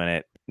not doing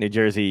it. New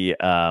Jersey,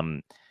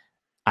 I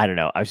don't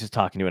know. I was just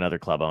talking to another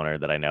club owner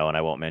that I know, and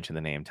I won't mention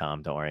the name,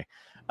 Tom, don't worry.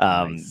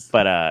 Nice.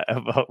 But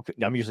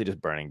I'm usually just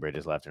burning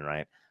bridges left and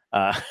right.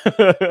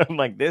 I'm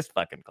like, this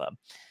fucking club.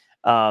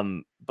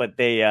 But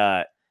they,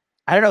 I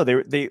don't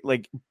know. They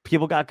like,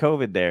 people got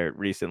COVID there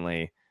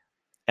recently,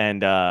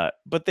 And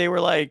but they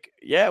were like,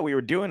 yeah, we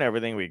were doing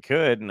everything we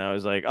could. And I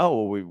was like,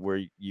 oh, well,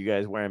 were you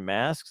guys wearing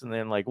masks? And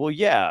then like, well,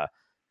 yeah,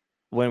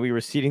 when we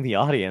were seating the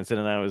audience. And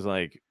then I was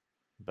like,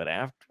 but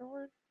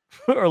afterward?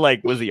 Or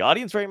like, was the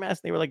audience wearing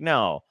masks? And they were like,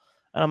 no.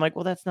 And I'm like,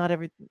 well, that's not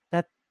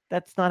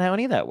that's not how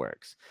any of that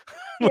works.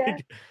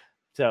 Like,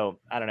 so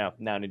I don't know.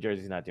 Now New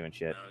Jersey's not doing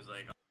shit. I was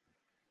like,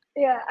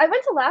 yeah, I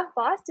went to Laugh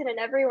Boston and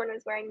everyone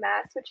was wearing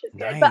masks, which is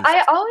good. Nice. But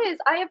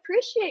I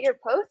appreciate your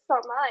posts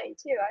online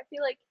too. I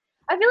feel like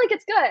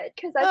it's good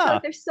because I feel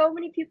like there's so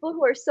many people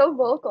who are so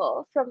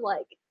vocal from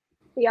like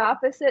the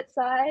opposite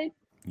side.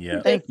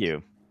 Yeah. Thank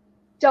you.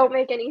 Don't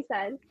make any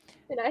sense,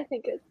 and I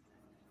think it's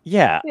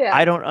yeah.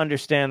 I don't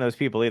understand those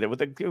people either.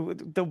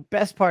 The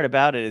best part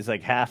about it is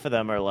like half of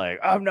them are like,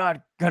 I'm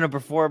not gonna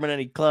perform in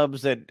any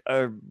clubs that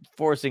are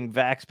forcing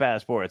vax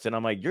passports, and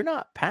I'm like, you're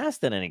not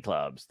passed in any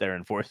clubs that are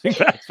enforcing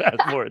vax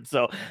passports,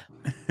 so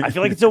I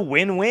feel like it's a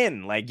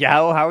win-win. Like,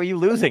 how are you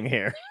losing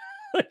here?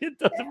 It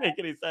doesn't make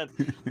any sense.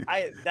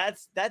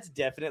 That's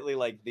definitely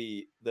like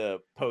the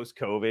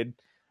post-COVID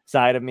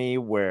side of me,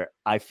 where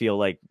I feel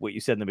like what you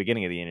said in the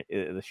beginning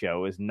of the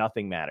show is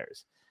nothing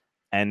matters.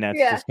 And that's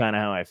just kind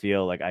of how I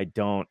feel. Like, I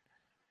don't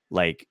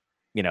like,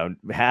 you know,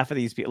 half of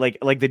these people,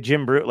 like the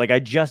Jim Brewer, like I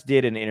just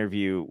did an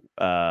interview,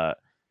 I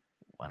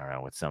don't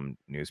know, with some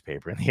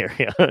newspaper in the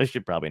area. I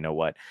should probably know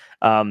what,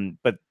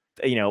 but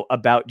you know,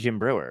 about Jim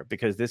Brewer,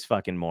 because this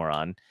fucking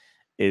moron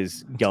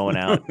is going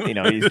out, you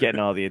know, he's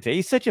getting all the attention.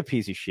 He's such a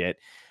piece of shit.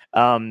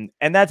 And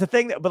that's the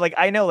thing but like,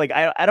 I know, like,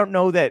 I don't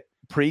know that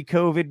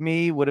pre-COVID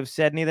me would have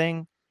said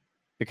anything,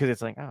 because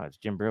it's like, oh, it's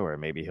Jim Brewer.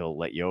 Maybe he'll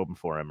let you open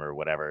for him or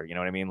whatever. You know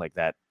what I mean? Like,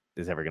 that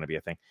is ever going to be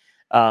a thing.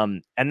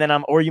 And then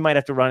or you might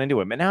have to run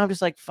into him. But now I'm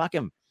just like, fuck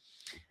him.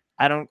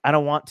 I don't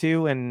want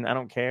to, and I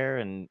don't care.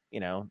 And, you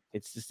know,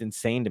 it's just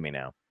insane to me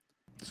now.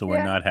 So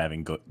we're not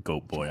having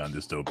Goat Boy on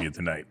Dystopia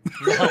tonight.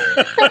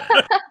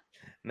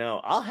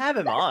 No, I'll have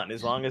him on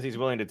as long as he's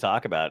willing to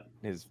talk about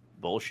his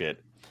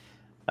bullshit.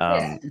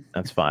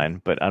 That's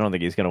fine. But I don't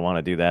think he's going to want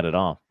to do that at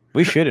all.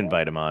 We should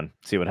invite him on,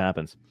 see what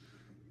happens.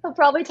 He'll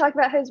probably talk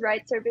about his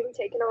rights are being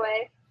taken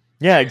away.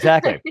 Yeah,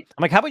 exactly. I'm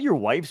like, how about your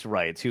wife's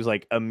rights? Who's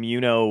like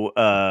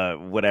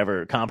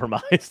whatever,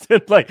 compromised.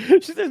 Like,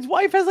 his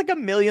wife has like a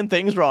million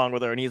things wrong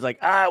with her, and he's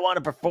like, I want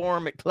to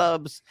perform at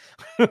clubs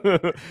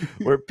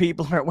where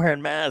people aren't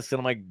wearing masks. And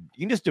I'm like,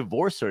 you can just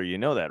divorce her. You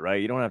know that,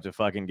 right? You don't have to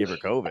fucking give her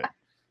COVID.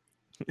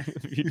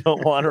 If you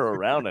don't want her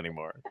around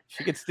anymore,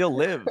 she could still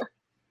live.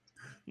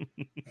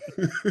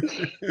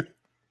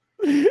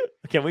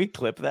 Can we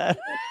clip that?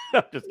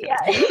 I'm just kidding.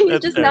 Yeah, he's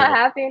just not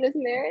happy in his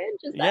marriage.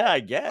 I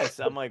guess.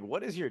 I'm like,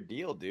 what is your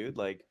deal, dude?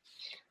 Like,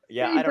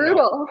 yeah, I don't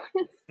brutal.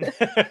 know.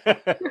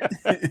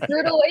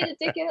 Brutal way to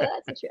take care of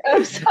that situation.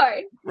 I'm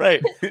sorry.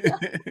 Right.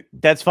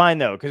 That's fine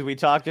though, because we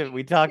talked a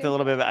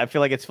little bit about, I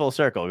feel like it's full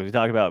circle, because we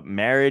talked about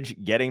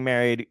marriage, getting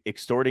married,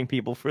 extorting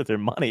people for their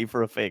money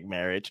for a fake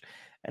marriage,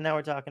 and now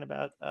we're talking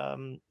about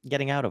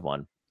getting out of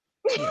one.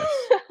 Yes.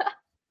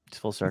 It's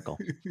full circle.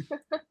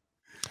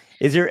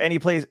 Is there any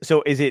place?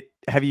 So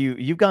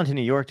you've gone to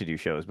New York to do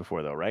shows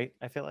before though, right?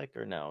 I feel like,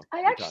 or no?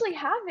 I actually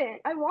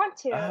haven't. I want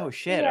to. Oh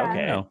shit. Yeah.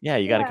 Okay. Yeah,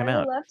 you got to come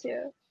out. I'd love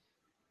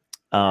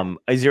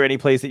to. Is there any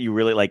place that you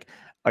really like?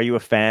 Are you a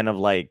fan of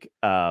like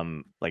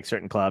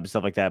certain clubs,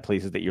 stuff like that,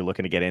 places that you're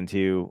looking to get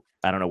into?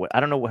 I don't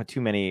know what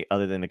too many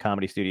other than the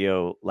Comedy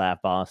Studio,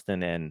 Laugh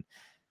Boston, and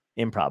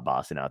Improv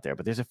Boston out there,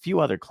 but there's a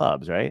few other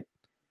clubs, right?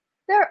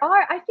 There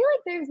are. I feel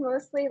like there's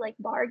mostly like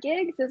bar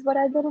gigs is what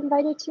I've been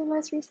invited to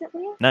most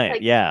recently. Nice.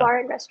 Like yeah. Bar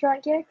and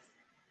restaurant gigs.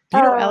 Do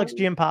you know Alex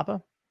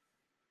Giampapa?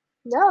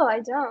 No,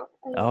 I don't.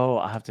 Oh,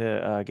 I'll have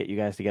to get you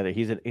guys together.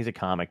 He's a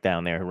comic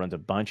down there who runs a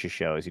bunch of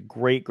shows. He's a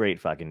great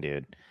fucking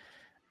dude.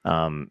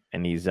 And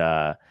he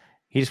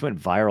just went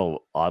viral,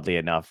 oddly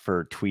enough,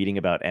 for tweeting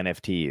about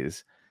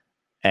NFTs.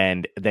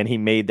 And then he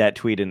made that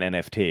tweet an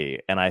NFT,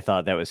 and I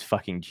thought that was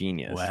fucking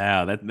genius.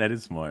 Wow, that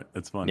is smart.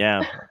 That's fun.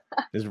 Yeah,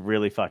 it's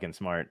really fucking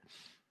smart.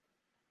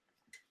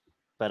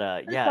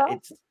 But yeah,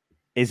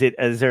 is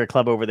there a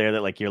club over there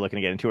that like you're looking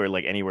to get into, or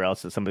like anywhere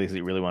else that somebody that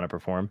you really want to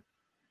perform?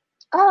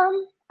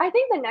 I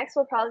think the next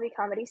will probably be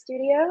Comedy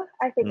Studio.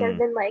 I think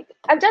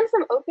I've done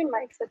some open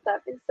mics with them,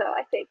 and so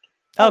I think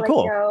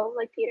cool. Know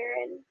like Peter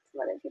and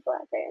some other people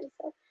out there, and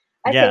so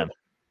I think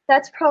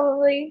that's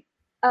probably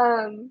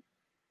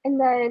and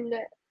then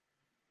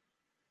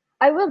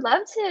I would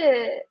love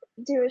to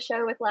do a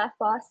show with Laugh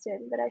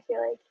Boston, but I feel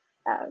like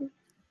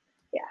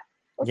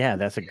yeah,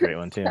 that's a great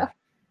one too.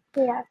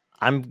 So, yeah.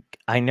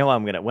 I know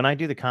I'm gonna, when I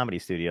do the Comedy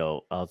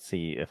Studio, I'll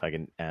see if I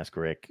can ask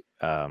Rick,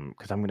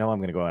 because I'm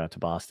gonna go out to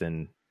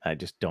Boston. I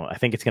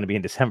think it's gonna be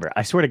in December.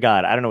 I swear to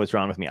God, I don't know what's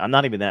wrong with me. I'm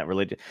not even that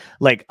religious.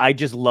 Like, I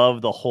just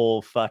love the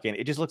whole fucking,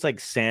 it just looks like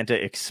Santa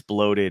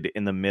exploded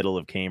in the middle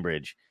of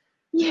Cambridge.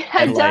 Yeah,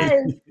 it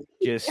does.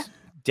 Just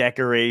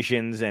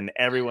decorations, and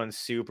everyone's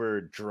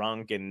super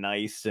drunk and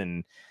nice,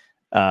 and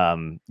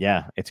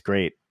yeah, it's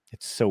great.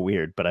 It's so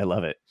weird, but I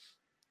love it.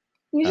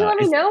 You should let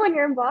me know when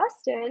you're in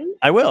Boston.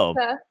 I will.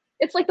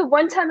 It's like the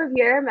one time of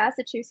year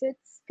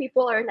Massachusetts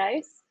people are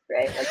nice,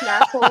 right? Like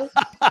assholes.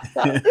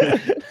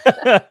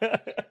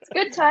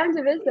 Good time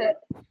to visit.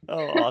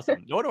 Oh,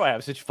 awesome. No wonder why I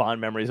have such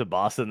fond memories of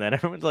Boston then.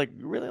 Everyone's like,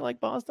 you really like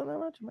Boston that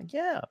much? I'm like,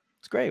 yeah,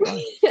 it's great.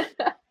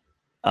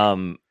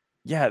 Wow.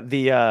 Yeah,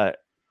 the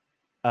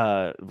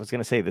was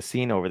gonna say the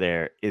scene over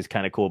there is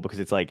kind of cool because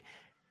it's like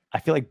I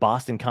feel like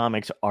Boston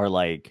comics are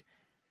like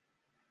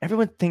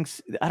everyone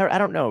thinks I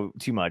don't know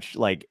too much.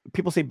 Like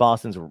people say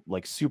Boston's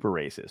like super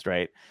racist,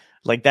 right?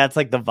 Like that's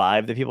like the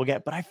vibe that people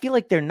get, but I feel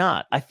like they're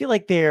not. I feel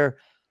like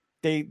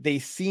they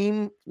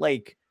seem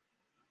like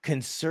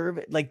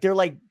conservative, like they're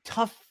like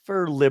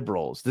tougher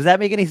liberals. Does that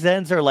make any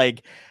sense? Or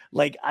like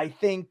I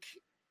think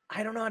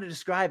I don't know how to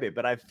describe it,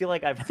 but I feel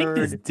like I think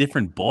there's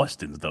different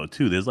Bostons though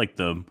too. There's like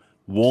the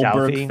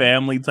Wahlberg Southie?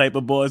 family type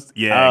of Boston.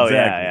 Yeah,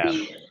 exactly.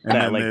 Yeah. And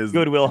That, then like there's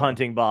Goodwill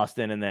Hunting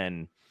Boston, and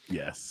then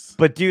yes.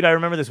 But dude, I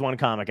remember this one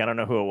comic. I don't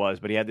know who it was,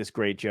 but he had this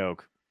great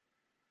joke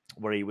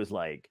where he was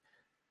like,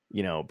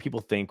 you know,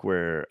 people think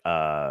we're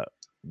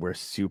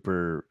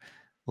super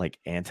like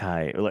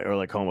anti or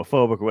like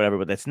homophobic or whatever,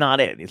 but that's not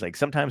it. He's like,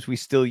 sometimes we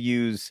still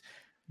use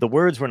the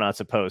words we're not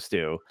supposed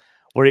to.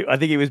 I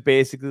think he was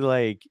basically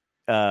like,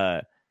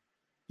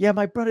 yeah,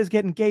 my brother's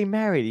getting gay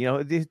married. You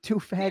know, these two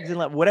fags in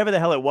love, whatever the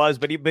hell it was.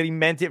 But he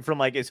meant it from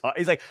like his heart.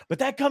 He's like, but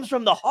that comes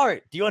from the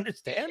heart. Do you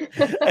understand?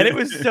 And it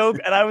was so.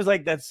 And I was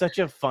like, that's such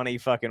a funny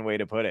fucking way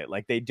to put it.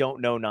 Like they don't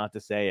know not to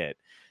say it,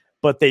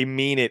 but they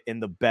mean it in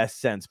the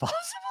best sense possible.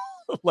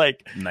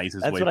 Like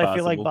nicest that's way what possible. I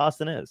feel like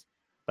Boston is.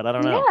 But I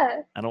don't know.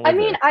 Yeah. I don't. I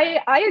mean,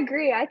 I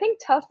agree. I think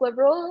tough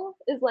liberal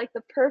is like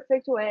the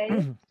perfect way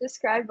to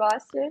describe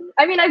Boston.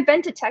 I mean, I've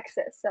been to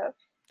Texas,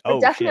 so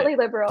definitely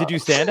liberal. Did you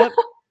stand up?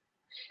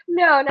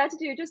 No, not to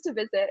do, just to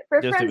visit for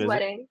a Just to friend's visit?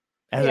 wedding.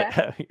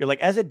 You're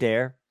like, as a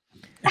dare.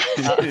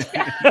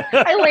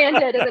 I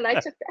landed and then I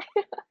took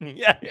that.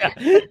 Yeah.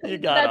 You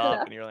got That's off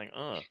enough. and you're like,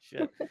 oh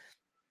shit.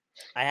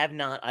 I have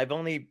not. I've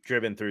only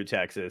driven through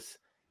Texas.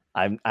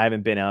 I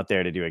haven't been out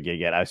there to do a gig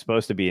yet. I was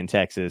supposed to be in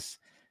Texas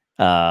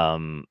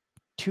 2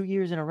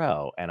 years in a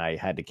row, and I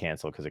had to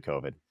cancel because of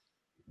COVID.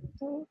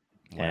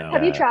 And,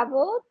 have you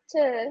traveled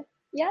to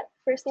yet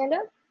for stand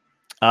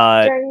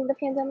up during the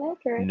pandemic?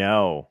 Or?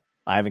 No,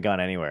 I haven't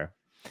gone anywhere.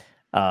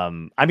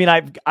 I mean,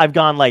 I've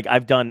gone like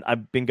I've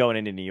been going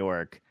into New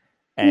York,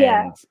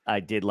 and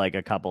I did like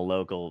a couple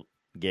local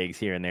gigs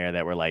here and there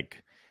that were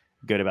like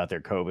good about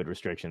their COVID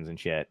restrictions and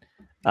shit.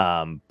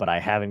 But I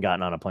haven't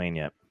gotten on a plane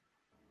yet.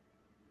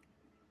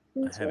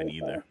 I haven't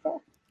either.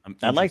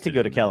 I'd like to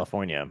go to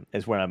California.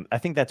 Is where I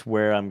think that's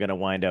where I'm gonna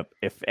wind up,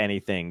 if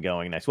anything,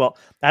 going next. Well,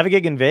 I have a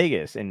gig in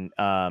Vegas, and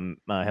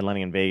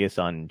headlining in Vegas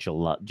on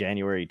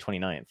January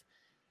 29th.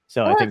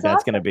 So I think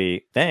that's awesome. Gonna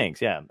be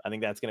thanks. Yeah, I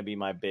think that's gonna be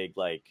my big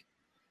like.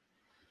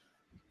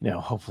 You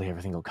know, hopefully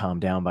everything will calm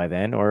down by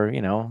then, or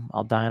you know,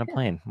 I'll die on a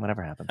plane.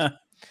 Whatever happens.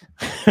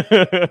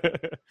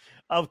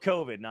 Of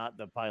COVID, not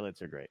the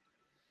pilots are great.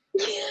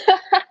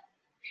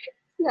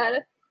 Not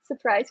a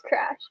surprise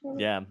crash.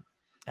 Yeah.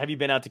 Have you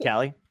been out to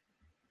Cali?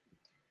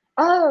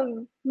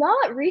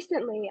 Not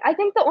recently. I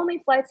think the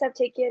only flights I've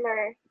taken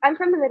I'm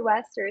from the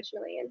Midwest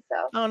originally, and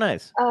so. Oh,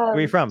 nice. Where are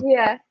you from?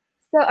 Yeah.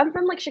 So I'm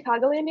from like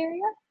Chicagoland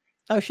area.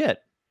 Oh shit.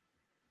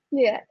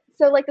 Yeah.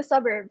 So like the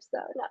suburbs, though,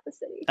 not the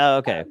city. Oh,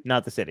 okay.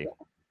 Not the city.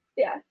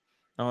 Yeah.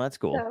 Oh, that's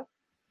cool. So,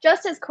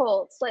 just as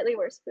cold, slightly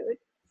worse food.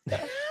 So.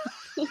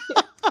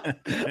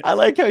 I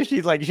like how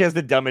she's like, she has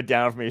to dumb it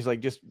down for me. She's like,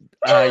 just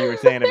how you were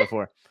saying it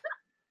before.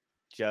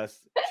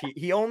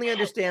 He only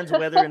understands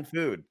weather and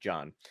food,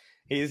 John.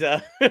 He's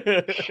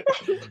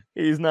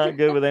he's not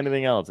good with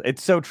anything else.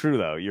 It's so true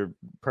though. You're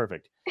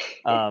perfect.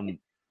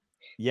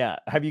 Yeah.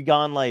 Have you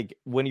gone like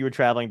when you were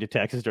traveling to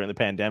Texas during the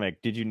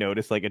pandemic, did you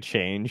notice like a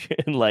change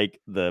in like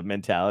the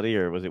mentality,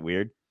 or was it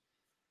weird?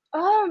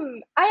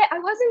 I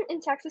wasn't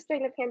in Texas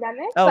during the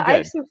pandemic, but I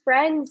have some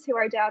friends who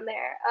are down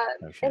there.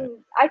 And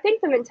I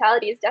think the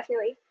mentality is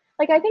definitely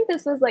like, I think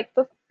this was like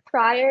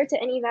prior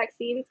to any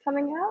vaccines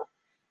coming out.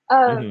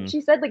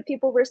 She said like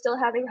people were still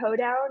having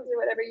hoedowns or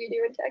whatever you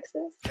do in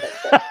Texas.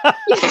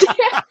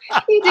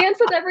 But, you dance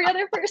with every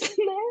other person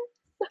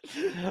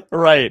there.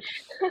 Right.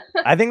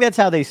 I think that's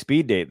how they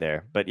speed date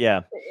there. But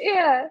yeah.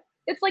 Yeah.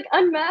 It's like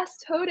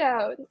unmasked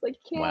hoedowns. Like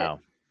you can't. Wow.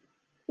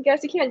 I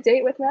guess you can't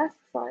date with masks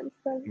on.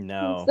 So.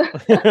 No.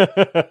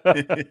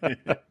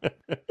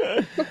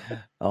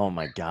 Oh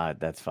my God,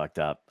 that's fucked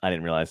up. I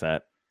didn't realize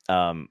that.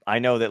 I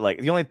know that like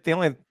the only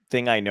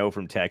thing I know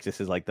from Texas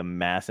is like the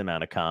mass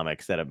amount of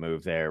comics that have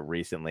moved there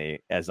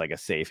recently as like a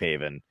safe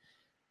haven,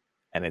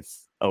 and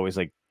it's always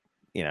like,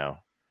 you know,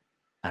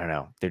 I don't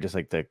know, they're just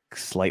like the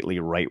slightly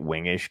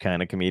right-wingish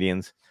kind of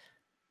comedians.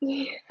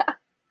 Yeah.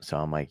 So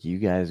I'm like, you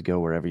guys go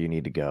wherever you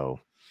need to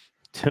go,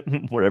 to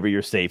wherever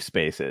your safe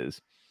space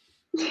is.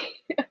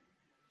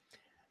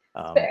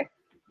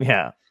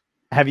 Yeah.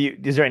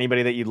 Is there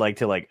anybody that you'd like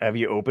to like, have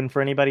you opened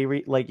for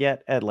anybody like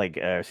yet at like,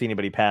 see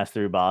anybody pass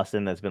through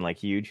Boston that's been like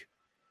huge?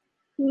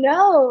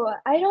 No,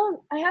 I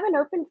haven't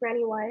opened for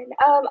anyone.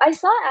 I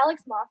saw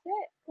Alex Moffat.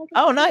 Like,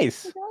 oh,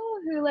 nice. Ago,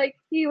 who like,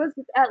 he was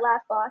at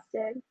Laugh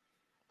Boston.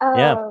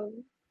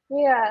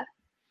 Yeah.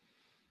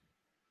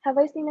 Have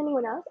I seen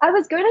anyone else? I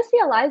was going to see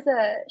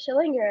Eliza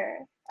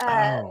Schillinger,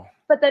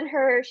 but then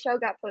her show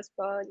got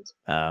postponed.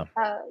 Oh,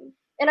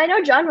 And I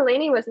know John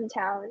Mulaney was in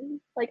town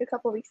like a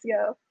couple weeks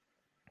ago.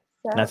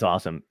 So, that's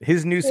awesome.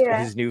 His new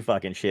Yeah. his new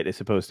fucking shit is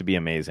supposed to be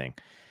amazing.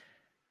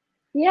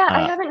 yeah,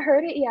 I haven't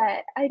heard it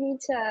yet. I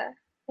need to.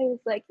 I was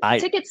like, I-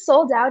 tickets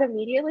sold out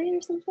immediately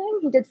or something.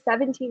 He did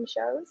 17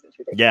 shows. It's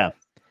ridiculous. Yeah,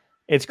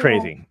 it's Yeah.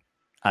 crazy.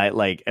 I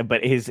like,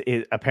 but his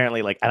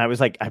apparently like, and I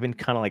was like, I've been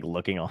kind of like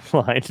looking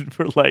online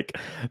for like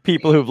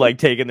people who've like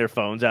taken their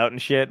phones out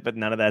and shit, but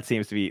none of that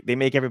seems to be. They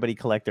make everybody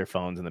collect their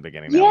phones in the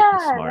beginning. Now, which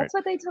is Yeah, smart. that's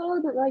what they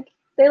told. Like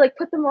they like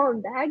put them all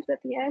in bags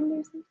at the end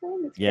or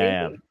something. It's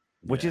Yeah, crazy.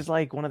 Which is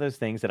like one of those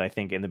things that I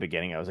think in the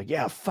beginning I was like,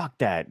 yeah, fuck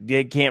that.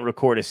 They can't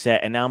record a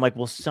set. And now I'm like,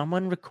 will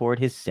someone record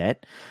his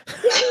set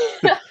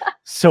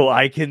so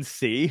I can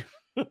see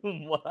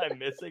what I'm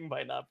missing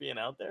by not being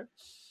out there?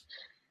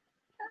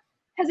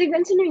 Has he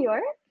been to New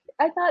York?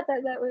 I thought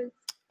that was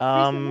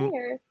recently.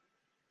 Or...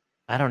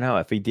 I don't know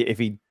if he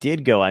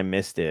did go. I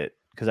missed it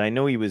because I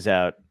know he was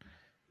out.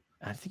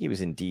 I think he was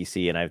in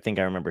DC, and I think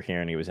I remember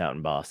hearing he was out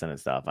in Boston and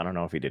stuff. I don't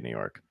know if he did New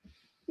York.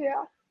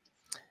 Yeah.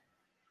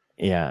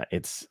 Yeah,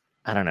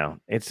 I don't know.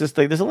 It's just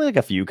like there's only like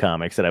a few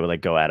comics that I would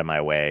like go out of my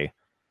way,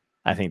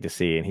 I think, to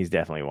see, and he's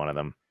definitely one of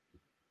them.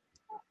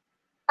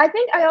 I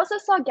think I also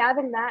saw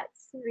Gavin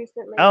Matz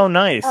recently. Oh,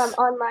 nice.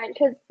 Online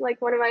because like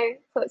one of my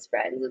close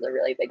friends is a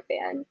really big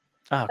fan.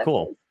 Oh,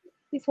 cool.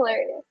 He's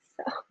hilarious.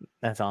 So.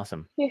 That's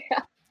awesome. Yeah.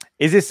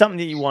 Is this something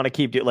that you want to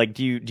keep doing? Like,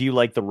 do you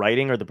like the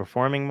writing or the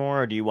performing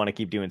more, or do you want to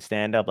keep doing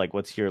stand up? Like,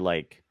 what's your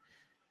like,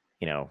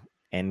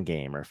 end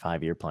game or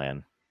 5-year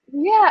plan?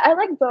 Yeah, I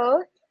like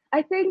both.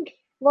 I think.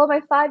 Well,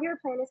 my 5-year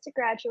plan is to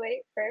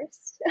graduate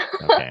first.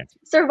 Okay.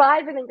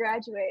 Survive and then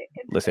graduate.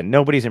 Listen,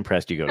 nobody's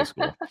impressed you go to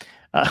school.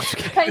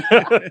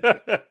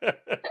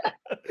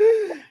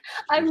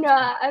 I'm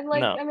not. I'm like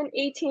No. I'm in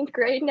 18th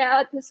grade now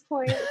at this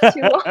point. It's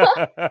too long.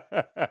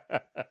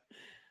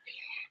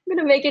 I'm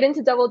gonna make it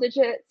into double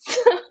digits.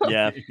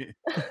 Yeah.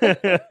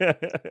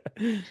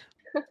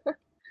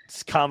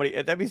 It's comedy.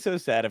 That'd be so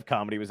sad if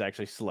comedy was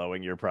actually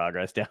slowing your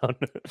progress down.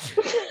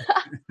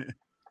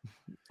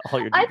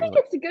 I think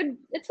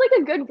it's like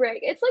a good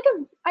break. It's like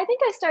I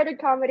think I started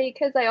comedy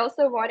because I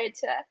also wanted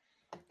to.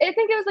 I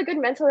think it was a good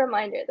mental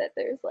reminder that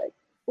there's like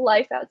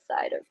life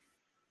outside of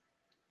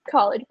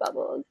college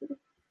bubbles.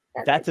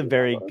 That's a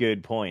very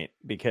good point,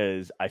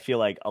 because I feel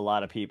like a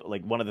lot of people,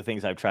 like one of the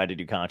things I've tried to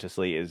do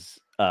consciously is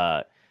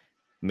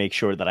make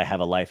sure that I have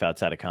a life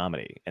outside of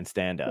comedy and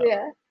stand up.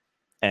 Yeah.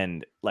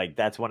 And like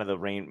that's one of the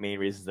main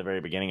reasons at the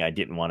very beginning I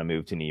didn't want to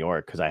move to New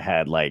York, because I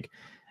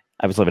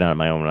was living out on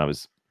my own when I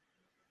was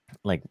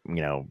like, I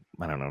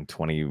don't know,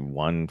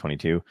 21,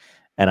 22.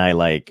 And I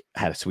like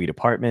had a sweet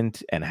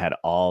apartment and had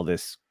all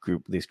this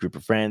group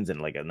of friends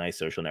and like a nice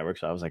social network.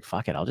 So I was like,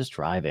 fuck it, I'll just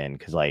drive in,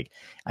 because like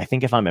I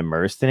think if I'm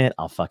immersed in it,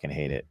 I'll fucking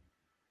hate it.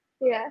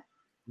 Yeah.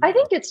 I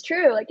think it's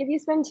true. Like if you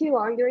spend too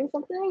long doing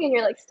something and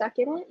you're like stuck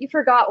in it, you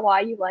forgot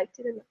why you liked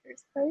it in the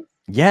first place.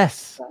 Yes,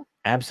 So,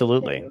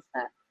 absolutely.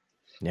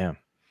 Yeah.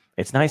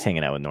 It's nice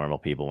hanging out with normal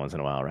people once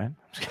in a while, right?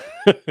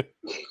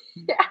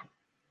 Yeah.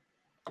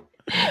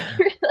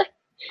 Really?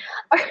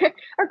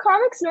 Are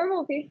comics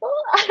normal people?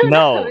 I don't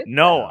know.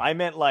 No. I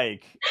meant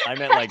like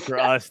for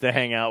us to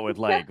hang out with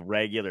like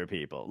regular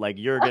people. Like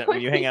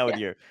when you hang out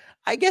with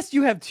I guess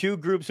you have two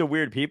groups of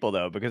weird people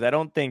though, because I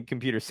don't think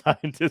computer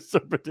scientists are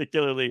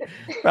particularly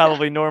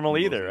probably normal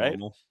either, right?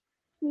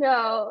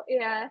 No,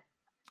 yeah.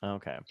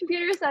 Okay.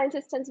 Computer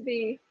scientists tend to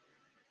be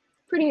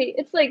pretty.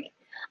 It's like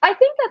I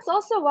think that's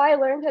also why I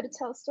learned how to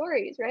tell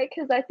stories, right?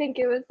 Because I think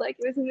it was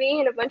me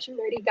and a bunch of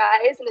nerdy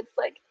guys, and it's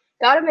like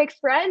gotta make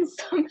friends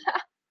somehow.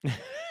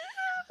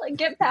 Like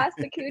get past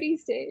the cootie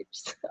stage.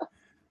 So.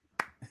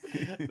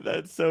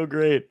 That's so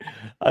great.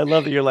 I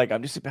love that you're like,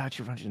 I'm just about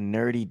to bunch of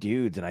nerdy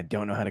dudes and I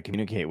don't know how to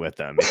communicate with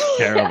them. It's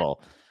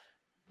terrible.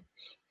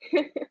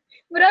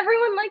 But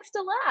everyone likes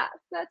to laugh.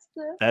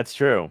 That's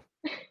true.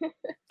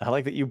 I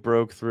like that you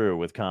broke through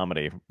with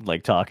comedy,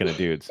 like talking to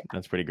dudes.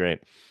 That's pretty great.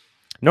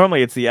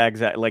 Normally it's the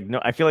exact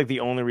I feel like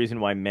the only reason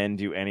why men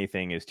do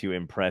anything is to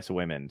impress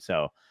women.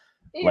 So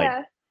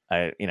yeah.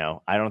 I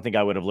don't think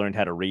I would have learned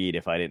how to read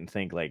if I didn't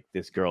think like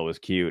this girl was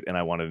cute and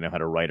I wanted to know how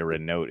to write her a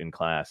note in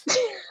class.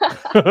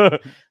 I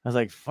was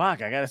like,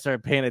 fuck, I got to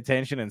start paying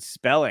attention and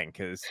spelling,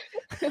 because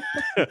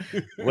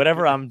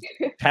whatever I'm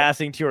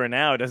passing to her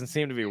now doesn't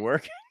seem to be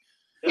working.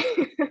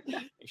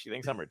 She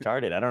thinks I'm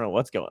retarded. I don't know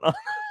what's going on.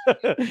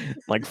 I'm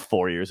like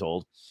 4 years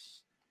old.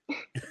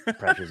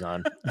 Pressure's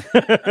on.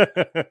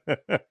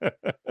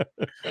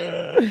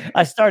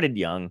 I started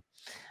young.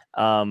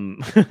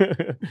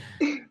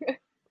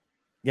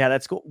 Yeah,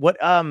 that's cool. What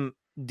have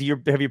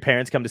your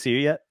parents come to see you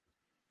yet?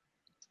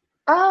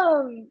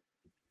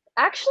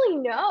 Actually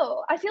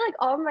no. I feel like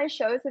all of my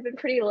shows have been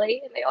pretty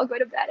late and they all go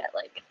to bed at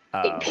like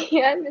 8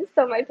 p.m. and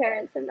so my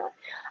parents are not.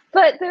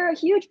 But they're a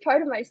huge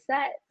part of my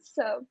set.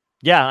 So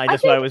yeah, I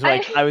was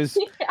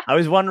yeah. I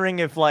was wondering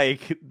if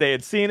like they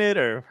had seen it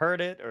or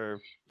heard it or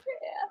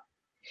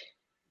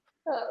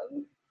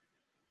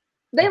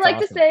they That's like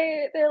awesome. to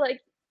say they're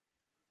like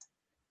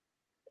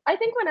I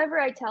think whenever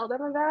I tell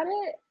them about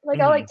it, like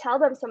I'll like tell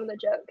them some of the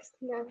jokes,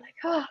 and they're like,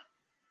 "Oh,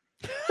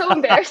 so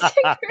embarrassing."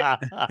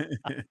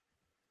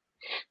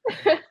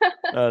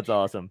 That's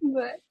awesome.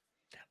 But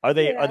Are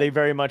yeah. they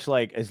very much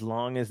like, as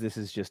long as this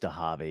is just a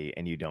hobby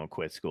and you don't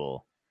quit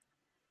school?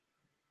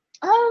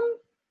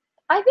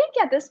 I think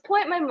at this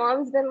point, my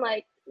mom's been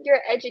like,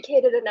 "You're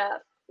educated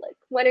enough. Like,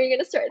 when are you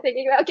gonna start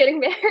thinking about getting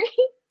married?"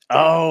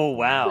 Oh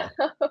wow!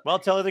 So, Well,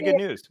 tell her the good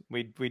yeah. news.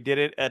 We did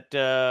it at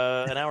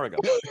an hour ago.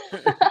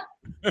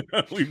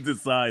 We've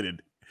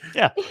decided.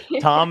 Yeah,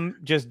 Tom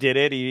just did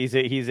it. He's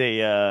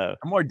a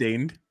I'm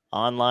ordained.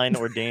 online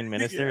ordained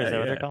minister. Is that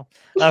what Yeah. they're called?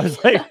 I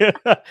was like,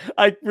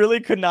 I really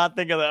could not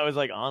think of that. I was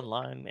like,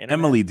 online. Internet?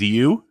 Emily, do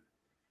you?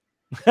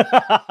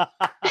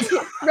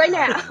 Right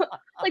now,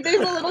 like there's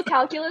a little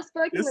calculus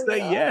book. in Just the say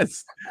middle.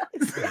 yes.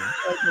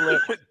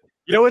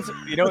 You know what's?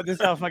 You know what? This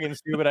is how fucking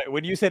stupid.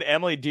 When you said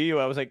Emily, do you?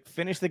 I was like,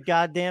 finish the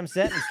goddamn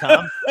sentence,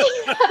 Tom.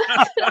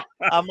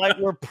 I'm like,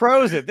 we're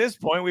pros at this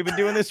point. We've been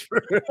doing this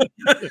for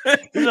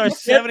this is our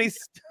 70s.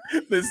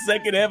 The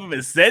second half of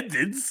his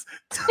sentence.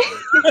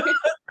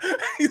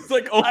 He's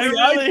like, oh, I I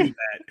really- do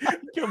that.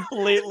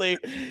 Completely.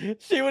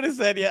 She would have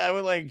said, yeah. I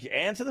would like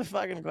answer the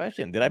fucking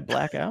question. Did I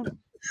black out?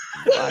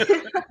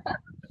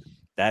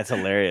 That's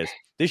hilarious.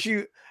 Did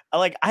you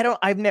like?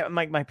 I've never.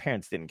 My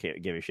parents didn't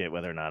give a shit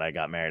whether or not I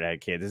got married. I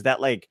had kids. Is that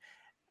like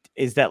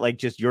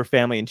just your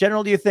family in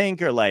general? Do you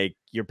think, or like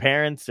your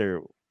parents,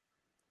 or?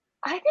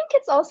 I think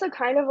it's also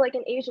kind of like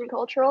an Asian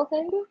cultural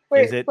thing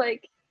where Is it's it?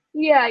 like,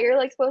 yeah, you're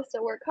like supposed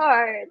to work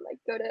hard, like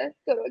go to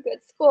a good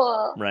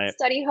school, Right.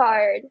 study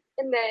hard,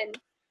 and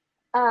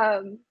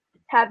then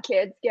have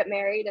kids, get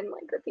married, and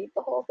like repeat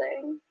the whole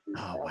thing.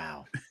 Oh So,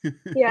 wow.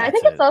 yeah, I That's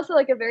think it's it. also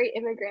like a very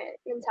immigrant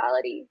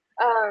mentality.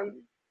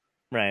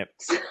 Right.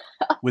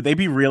 Would they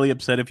be really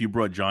upset if you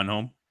brought John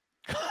home?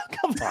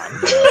 Come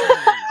on.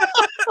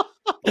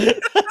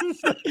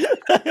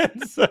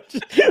 That's such...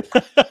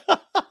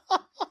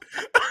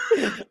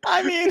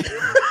 I mean,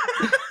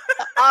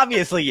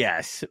 obviously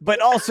yes,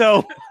 but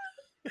also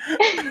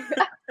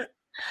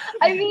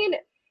I mean,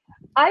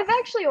 I've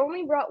actually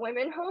only brought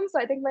women home, so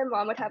I think my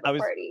mom would have a I was-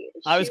 party.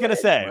 I was She gonna would.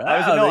 say, Wow,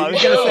 I there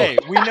was you gonna go. say,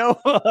 we know.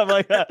 I'm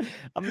like,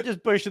 I'm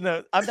just pushing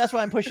that's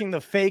why I'm pushing the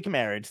fake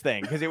marriage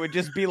thing, because it would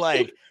just be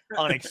like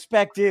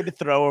unexpected,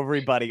 throw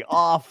everybody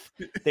off.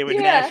 They would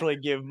Yeah. naturally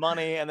give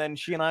money, and then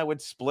she and I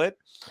would split.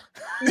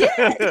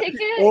 Yeah, take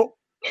it.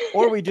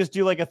 or we just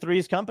do like a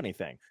Three's Company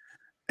thing.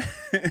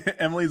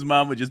 Emily's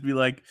mom would just be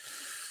like,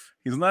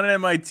 he's not an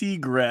MIT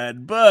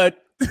grad,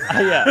 but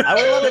Yeah, I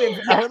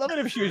would love it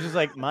if she was just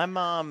like, my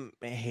mom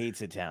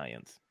hates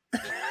Italians.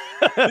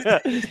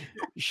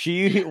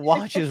 She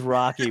watches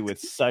Rocky with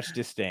such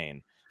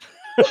disdain.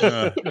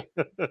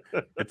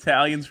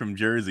 Italians from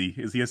Jersey.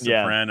 Is he a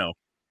Yeah. soprano?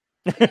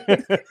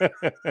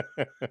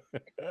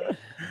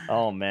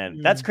 Oh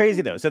man, that's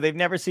crazy though. So they've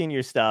never seen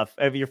your stuff.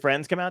 Have your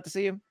friends come out to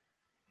see you?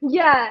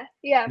 Yeah.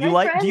 Do you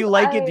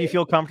like it? Do you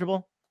feel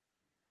comfortable?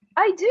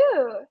 I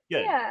do.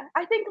 Good. Yeah.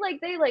 I think like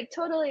they like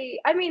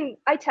totally, I mean,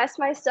 I test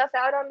my stuff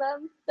out on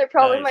them. They're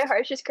probably my Nice.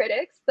 harshest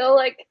critics. They'll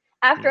like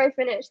after I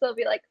finish, they'll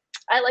be like,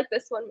 I like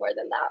this one more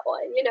than that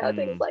one,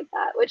 things like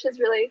that, which is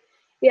really,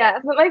 yeah.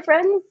 But my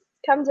friends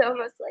come to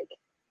almost like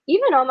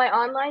even all my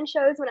online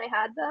shows when I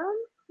had them.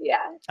 Yeah.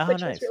 Oh,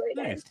 which nice. was really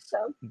nice.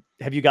 So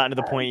Have you gotten to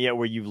the point yet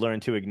where you've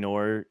learned to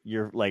ignore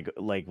your like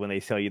when they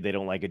tell you they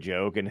don't like a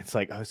joke and it's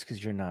like, oh, it's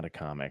because you're not a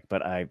comic,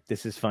 but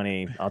this is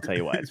funny. I'll tell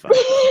you why it's funny.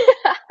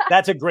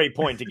 That's a great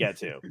point to get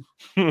to.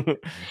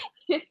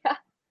 yeah.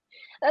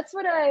 That's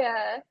what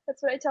I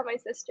tell my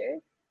sister.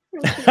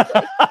 And she's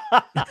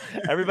like,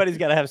 Everybody's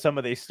got to have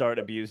somebody they start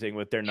abusing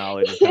with their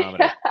knowledge of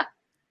comedy. yeah.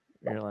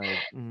 You're like,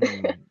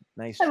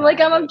 nice. I'm try, like,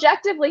 I'm but-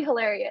 objectively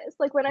hilarious.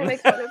 Like when I make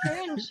fun of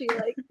her and she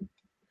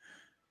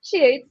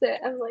hates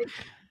it. I'm like,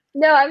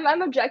 no,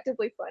 I'm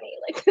objectively funny.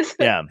 Like this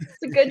Yeah.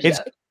 it's a good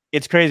joke.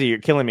 It's crazy. You're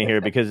killing me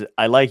here because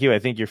I like you. I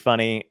think you're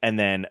funny.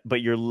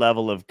 But your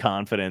level of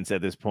confidence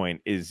at this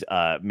point is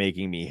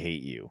making me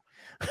hate you.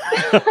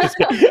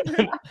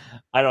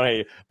 I don't hate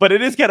you. But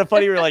it is kind of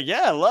funny. You're like,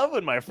 yeah, I love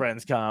when my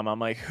friends come. I'm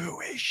like, who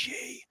is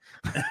she?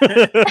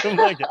 I'm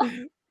like,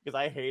 because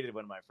I hated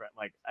when my friend,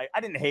 like, I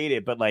didn't hate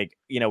it, but like,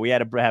 we had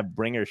to have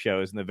bringer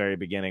shows in the very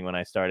beginning when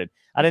I started.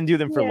 I didn't do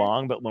them for Yeah.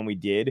 long, but when we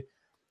did,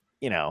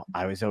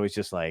 I was always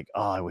just like,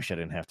 oh, I wish I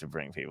didn't have to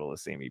bring people to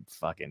see me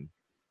fucking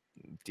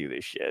do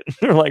this shit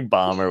or like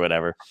bomb or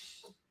whatever.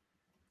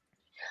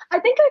 I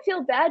think I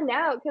feel bad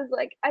now because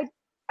like I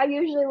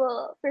usually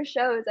will for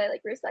shows I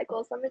like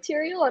recycle some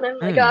material and I'm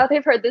like, oh,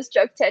 they've heard this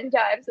joke 10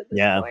 times at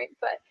this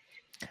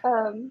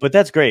point. But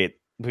that's great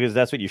because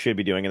that's what you should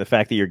be doing. And the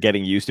fact that you're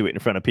getting used to it in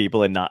front of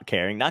people and not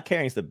caring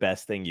is the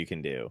best thing you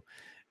can do.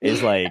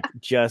 Is like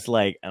just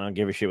like, I don't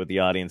give a shit what the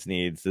audience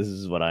needs. This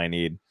is what I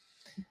need.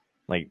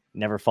 Like,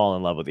 never fall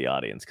in love with the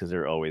audience because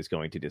they're always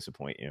going to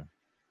disappoint you.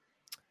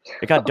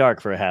 It got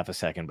dark for a half a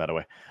second, by the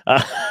way.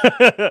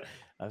 I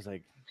was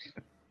like,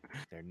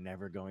 they're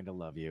never going to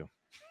love you.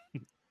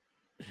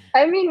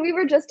 I mean, we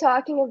were just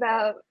talking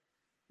about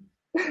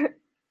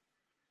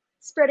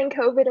spreading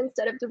COVID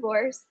instead of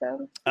divorce.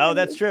 So oh,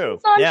 that's true.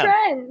 It's on Yeah.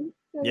 trend.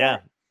 Yeah.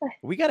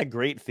 We got a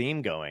great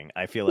theme going,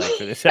 I feel like,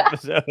 for this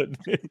episode.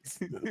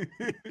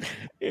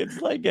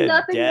 It's like a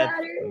Nothing death,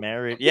 matters.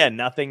 marriage. Yeah,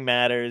 nothing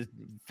matters.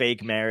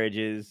 Fake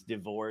marriages,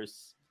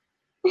 divorce.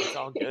 It's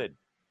all good.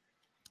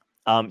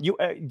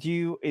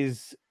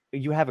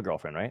 You have a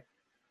girlfriend, right?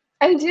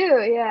 I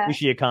do, yeah. Is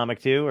she a comic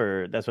too,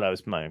 or that's what I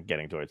was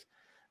getting towards?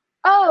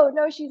 Oh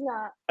no, she's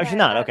not. Oh, she's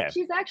not. Okay.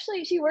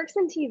 She works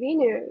in TV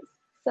news,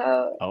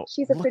 so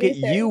she's a look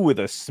producer. at you with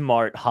a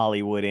smart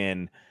Hollywood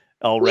in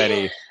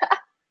already.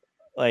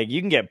 Like,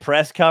 you can get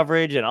press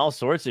coverage and all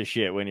sorts of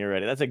shit when you're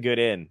ready. That's a good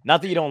in.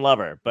 Not that you don't love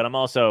her, but I'm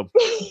also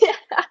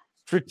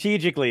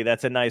strategically,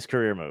 that's a nice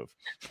career move.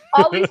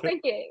 Always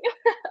thinking.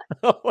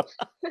 Oh,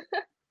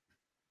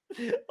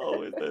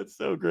 that's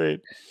so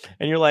great.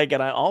 And you're like,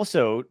 and I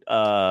also,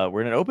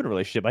 we're in an open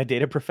relationship. I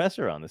date a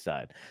professor on the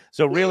side.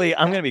 So really,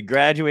 I'm going to be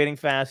graduating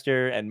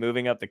faster and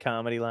moving up the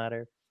comedy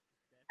ladder.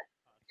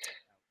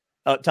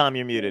 Oh, Tom,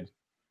 you're muted.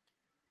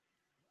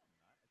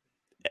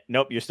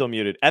 Nope, you're still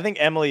muted. I think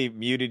Emily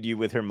muted you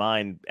with her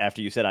mind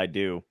after you said I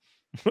do.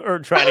 Or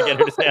trying to get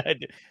her to say I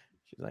do.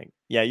 She's like,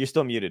 yeah, you're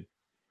still muted.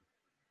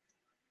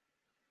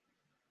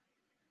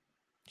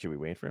 Should we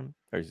wait for him?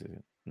 Or is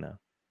it... No.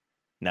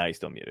 No, he's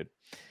still muted.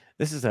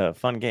 This is a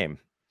fun game.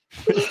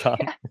 Seems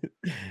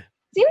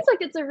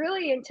like it's a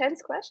really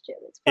intense question.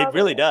 It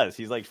really does.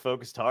 He's like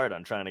focused hard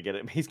on trying to get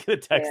it. He's going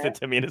to text it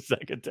to me in a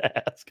second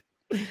to ask.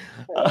 Do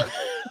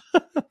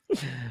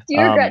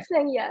you regret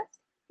saying yes?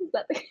 Is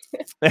that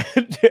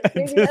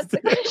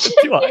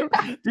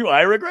do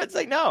I regret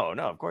saying no?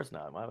 No, of course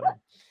not.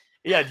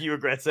 Yeah, do you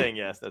regret saying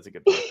yes? That's a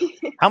good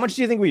point. How much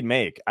do you think we'd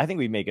make? I think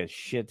we'd make a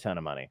shit ton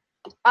of money.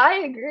 I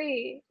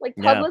agree. Like,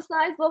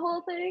 publicize the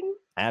whole thing.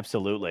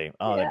 Absolutely.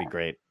 Oh, that'd be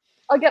great.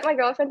 I'll get my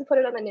girlfriend to put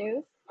it on the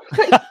news.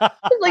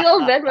 Like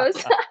old Venmo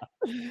stuff.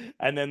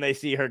 And then they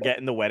see her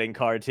getting the wedding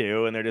card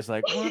too, and they're just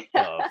like, what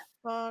the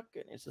fuck?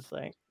 And it's just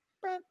like,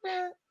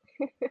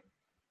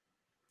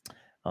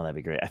 oh, that'd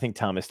be great. I think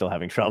Tom is still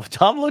having trouble.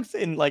 Tom looks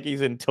like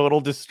he's in total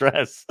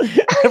distress.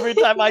 Every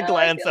time I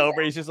glance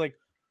over, he's just like,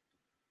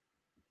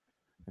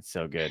 it's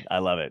so good. I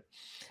love it.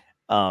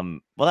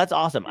 Well, that's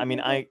awesome. I mean,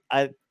 I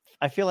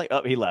feel like,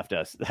 oh, he left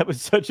us. That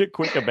was such a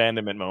quick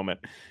abandonment moment.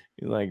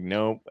 He's like,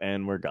 nope,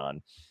 and we're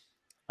gone.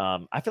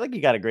 I feel like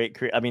you got a great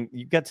career. I mean,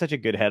 you got such a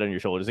good head on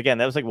your shoulders. Again,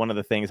 that was like one of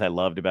the things I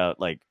loved about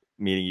like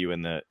meeting you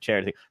in the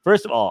charity thing.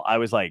 First of all, I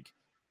was like,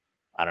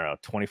 I don't know,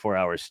 24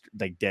 hours,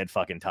 like dead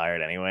fucking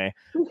tired anyway.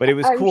 But it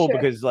was cool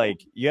because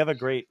like you have a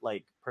great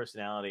like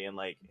personality and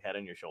like head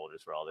on your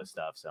shoulders for all this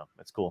stuff. So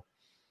that's cool.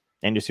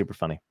 And you're super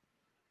funny.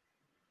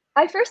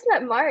 I first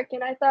met Mark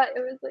and I thought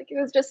it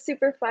was just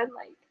super fun.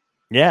 Like,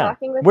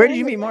 talking with Where did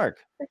you meet Mark?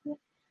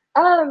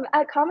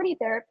 At Comedy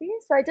Therapy.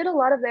 So I did a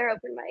lot of their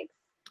open mics.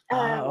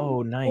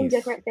 Oh, nice. And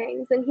different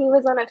things. And he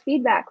was on a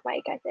feedback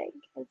mic, I think.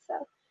 And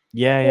so.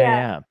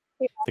 Yeah.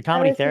 The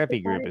Comedy Therapy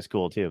group is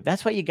cool too.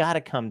 That's why you got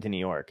to come to New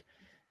York.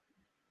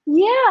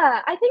 Yeah,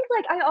 I think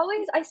like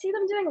I see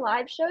them doing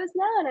live shows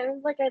now, and I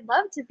was like, I'd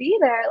love to be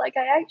there. Like,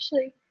 I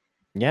actually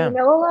know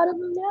a lot of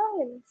them now,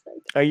 and it's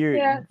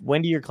like,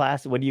 when do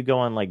you go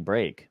on like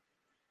break?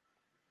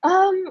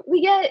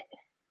 We get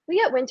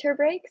winter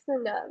breaks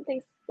and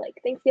things like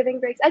Thanksgiving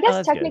breaks. I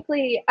guess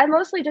technically, I'm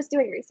mostly just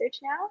doing research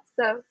now,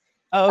 so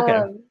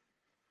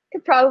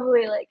could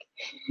probably like.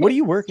 What are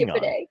you working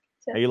on?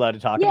 Are you allowed to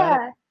talk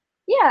about it?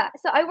 Yeah.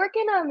 So I work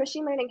in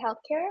machine learning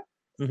healthcare.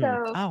 Mm-hmm.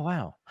 So, oh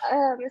wow!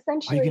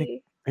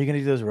 Essentially, are you gonna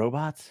do those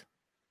robots?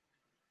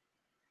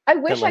 I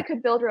wish I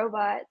could build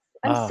robots.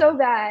 I'm so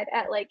bad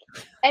at like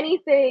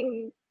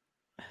anything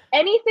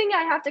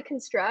I have to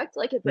construct.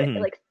 Like it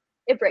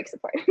breaks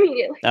apart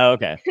immediately. Oh,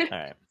 okay, all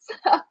right.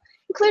 So,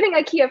 including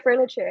IKEA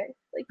furniture.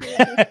 Like, you'd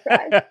be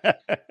surprised.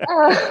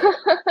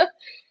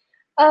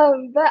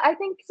 But I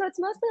think so. It's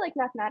mostly like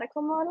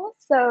mathematical models.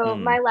 So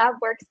my lab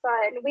works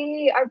on.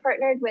 We are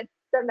partnered with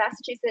the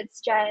Massachusetts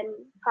Gen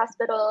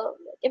Hospital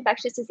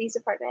Infectious Disease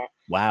Department.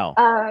 Wow.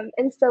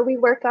 And so we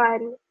work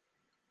on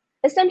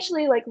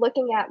essentially like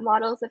looking at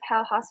models of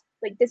how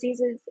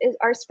diseases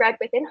are spread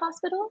within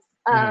hospitals.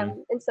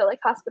 And so like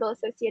hospital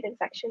associated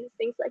infections,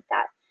 things like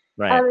that.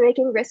 Right.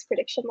 Making risk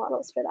prediction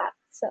models for that.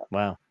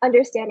 So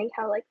understanding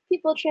how like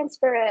people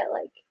transfer it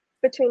like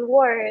between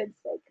wards,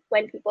 like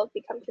when people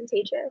become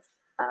contagious.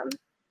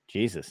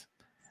 Jesus.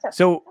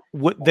 So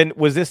what then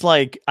was this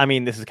like, I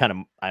mean, this is kind of,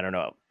 I don't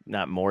know,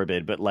 not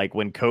morbid, but like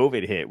when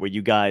COVID hit, were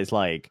you guys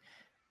like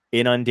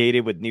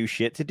inundated with new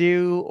shit to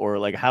do, or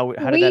like how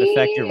did that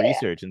affect your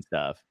research and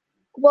stuff?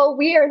 Well,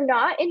 we are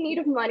not in need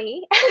of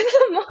money at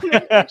the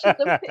moment, which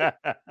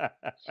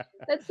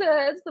is that's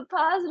the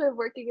positive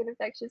working in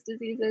infectious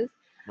diseases.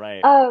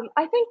 Right.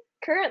 I think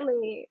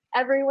currently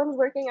everyone's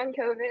working on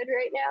COVID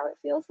right now, it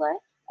feels like.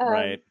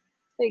 Right.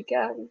 Like,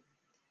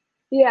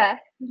 yeah,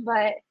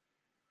 but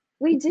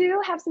we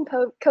do have some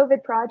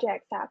COVID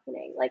projects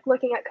happening, like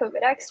looking at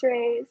COVID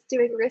x-rays,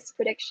 doing risk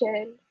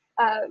prediction.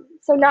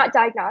 So not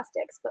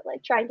diagnostics, but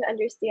like trying to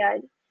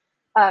understand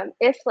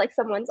if like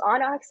someone's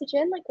on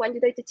oxygen, like when do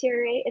they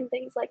deteriorate and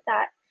things like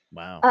that.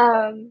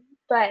 Wow.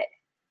 But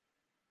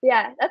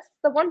yeah, that's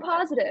the one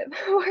positive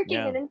working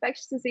Yeah. in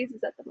infectious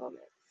diseases at the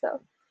moment.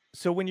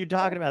 So when you're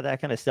talking about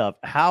that kind of stuff,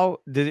 how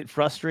does it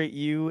frustrate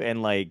you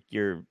and like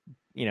your,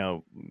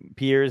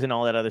 peers and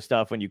all that other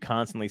stuff when you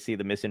constantly see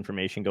the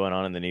misinformation going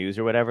on in the news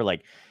or whatever?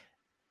 Like,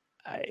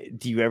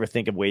 do you ever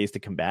think of ways to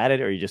combat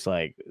it, or are you just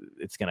like,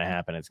 it's gonna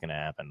happen,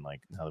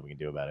 like nothing we can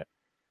do about it?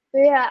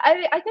 Yeah,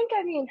 I think,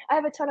 I mean, I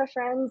have a ton of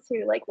friends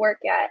who like work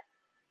at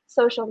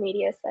social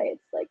media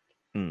sites like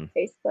Mm.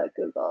 Facebook,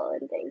 Google,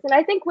 and things. And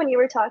I think when you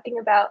were talking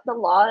about the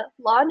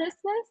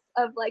lawlessness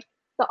of like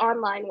the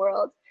online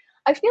world,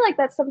 I feel like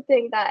that's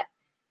something that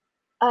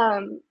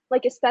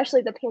like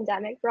especially the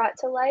pandemic brought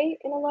to light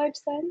in a large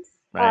sense.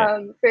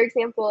 Right. For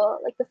example,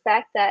 like the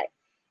fact that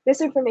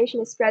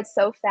misinformation is spread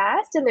so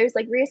fast, and there's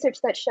like research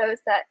that shows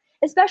that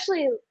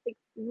especially like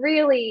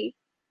really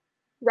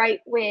right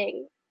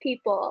wing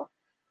people,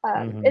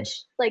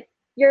 it's like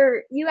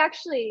you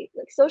actually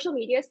like social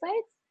media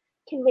sites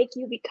can make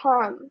you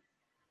become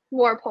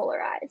more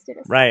polarized in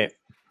a Right.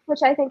 sense,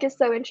 which I think is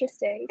so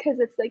interesting because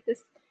it's like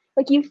this,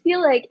 like you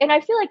feel like, and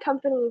I feel like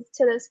companies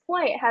to this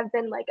point have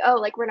been like, oh,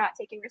 like we're not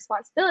taking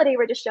responsibility,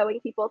 we're just showing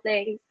people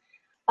things.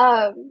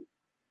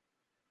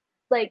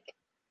 Like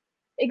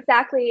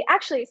exactly,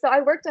 actually, so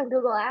I worked on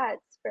Google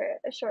Ads for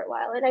a short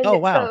while, and I Oh,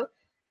 did wow.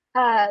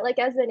 so like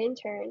as an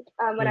intern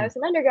when I Mm. was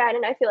an undergrad,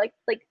 and I feel like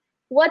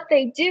what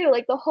they do,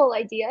 like the whole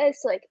idea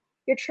is like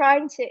you're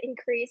trying to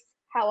increase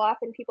how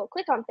often people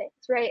click on things,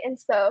 right? And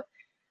so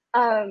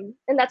and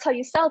that's how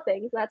you sell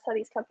things. That's how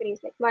these companies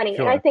make money.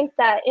 And I Sure. think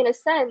that in a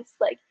sense,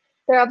 like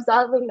they're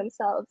absolving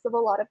themselves of a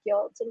lot of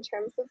guilt in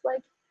terms of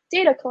like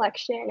data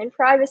collection and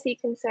privacy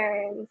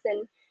concerns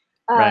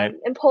Right.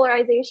 and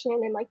polarization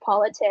and like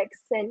politics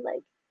and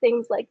like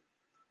things like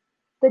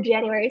the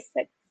January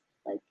 6th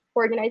like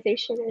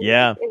organization and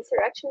Yeah.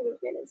 insurrection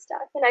movement and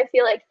stuff. And I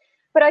feel like,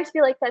 but I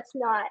feel like that's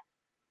not,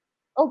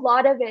 a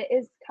lot of it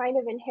is kind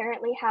of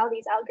inherently how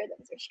these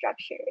algorithms are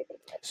structured. And,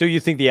 like, So you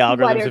think the what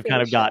algorithms are have kind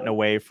being of gotten shown.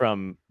 away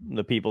from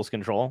the people's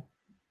control?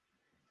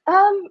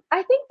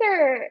 I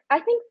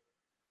think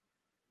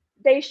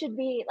they should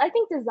be, I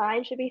think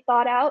design should be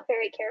thought out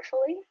very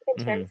carefully in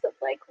Hmm. terms of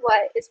like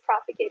what is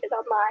propagated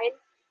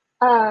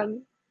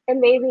online. And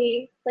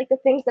maybe like the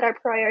things that are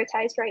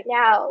prioritized right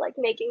now, like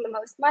making the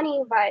most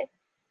money by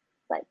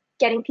like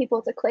getting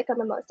people to click on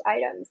the most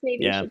items,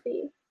 maybe Yeah. should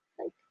be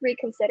like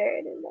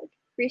reconsidered and like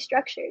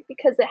restructured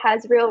because it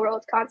has real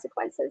world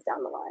consequences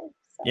down the line.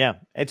 So Yeah.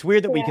 It's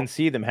weird that we yeah. can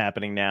see them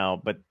happening now,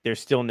 but there's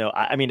still no,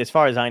 I mean, as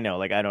far as I know,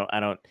 like I don't,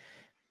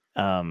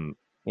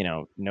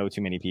 know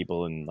too many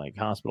people in like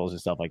hospitals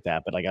and stuff like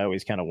that. But like, I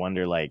always kind of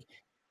wonder, like,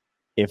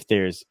 if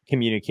there's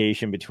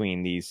communication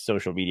between these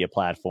social media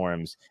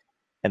platforms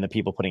and the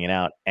people putting it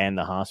out and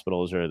the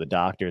hospitals or the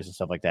doctors and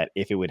stuff like that,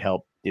 if it would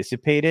help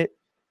dissipate it,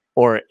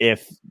 or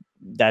if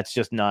that's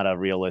just not a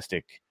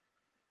realistic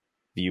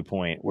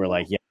viewpoint where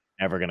like, yeah,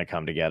 never going to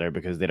come together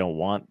because they don't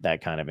want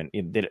that kind of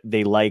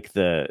they like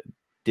the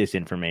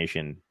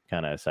disinformation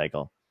kind of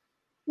cycle.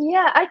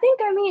 Yeah, I think,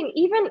 I mean,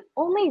 even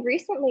only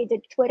recently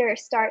did Twitter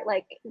start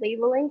like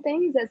labeling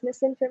things as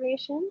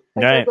misinformation,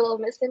 like those Right. little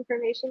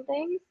misinformation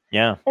things.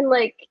 Yeah. And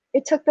like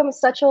it took them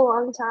such a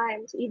long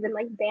time to even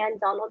like ban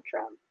Donald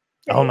Trump,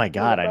 Oh right, my from the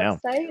God, I know.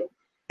 website.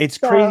 It's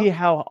So crazy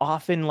how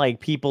often like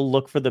people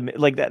look for the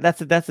like that's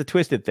the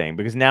twisted thing,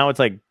 because now it's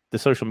like the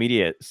social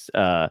media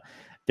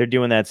they're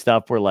doing that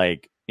stuff where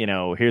like,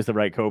 here's the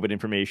right COVID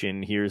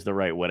information, here's the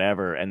right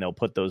whatever, and they'll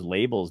put those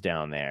labels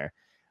down there.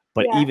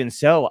 But yeah, even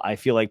so, I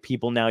feel like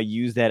people now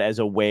use that as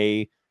a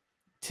way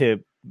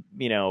to,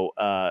 be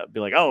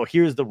like, oh,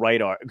 here's the right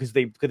art, because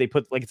they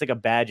put like it's like a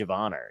badge of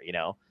honor,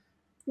 yeah,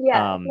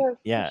 no, for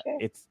Yeah, sure.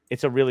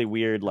 it's a really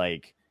weird,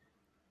 like,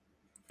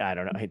 I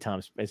don't know. Hey,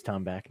 is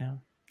Tom back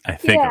now? I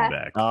think I'm Yeah.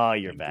 back. Oh,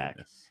 you're Thank back.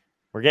 goodness.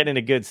 We're getting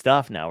into good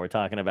stuff now. We're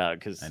talking about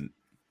because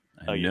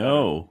I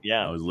know.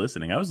 Yeah. I was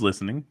listening.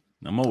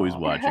 I'm always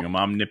watching. I'm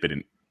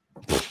omnipotent.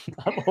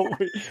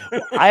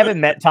 I haven't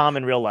met Tom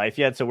in real life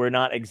yet, so we're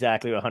not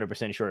exactly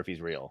 100% sure if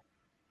he's real.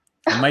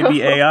 It might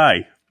be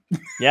AI.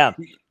 Yeah.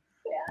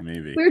 Yeah.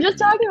 Maybe. We were just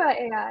talking about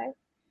AI.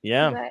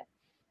 Yeah. But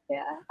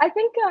yeah, I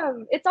think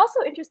it's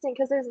also interesting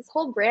because there's this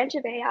whole branch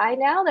of AI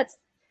now that's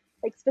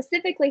like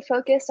specifically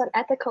focused on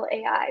ethical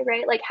AI,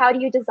 right? Like how do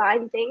you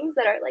design things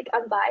that are like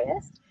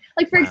unbiased?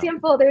 Like for Wow.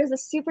 example, there was a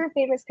super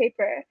famous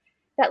paper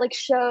that like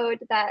showed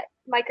that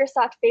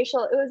Microsoft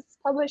facial, it was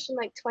published in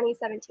like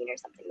 2017 or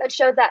something, that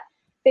showed that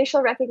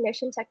facial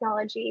recognition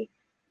technology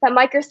that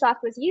Microsoft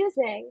was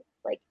using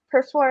like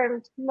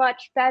performed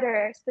much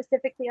better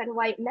specifically on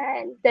white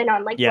men than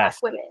on like Yes.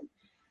 black women,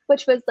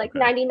 which was like Okay.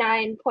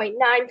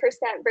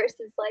 99.9%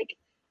 versus like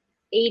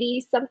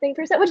 80 something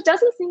percent, which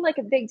doesn't seem like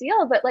a big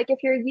deal, but like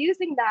if you're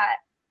using that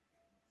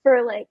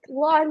for like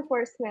law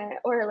enforcement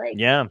or like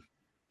Yeah.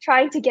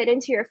 trying to get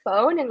into your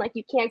phone and like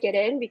you can't get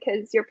in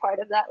because you're part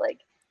of that like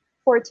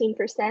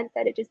 14%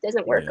 that it just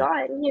doesn't work Yeah.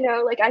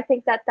 on, like I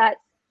think that that's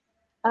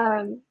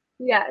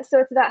yeah, so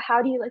it's about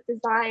how do you like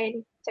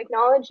design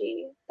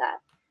technology that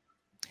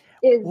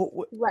is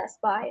less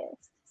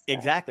biased.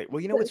 Exactly.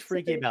 Well, you know what's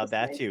freaky about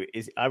that interesting. too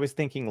is I was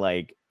thinking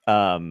like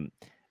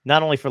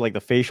not only for like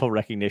the facial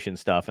recognition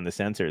stuff and the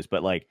sensors,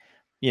 but like,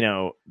 you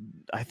know,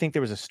 I think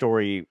there was a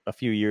story a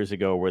few years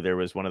ago where there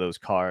was one of those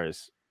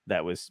cars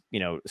that was, you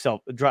know,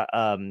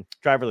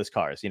 driverless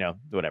cars, you know,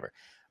 whatever.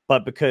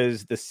 But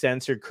because the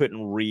sensor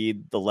couldn't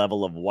read the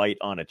level of white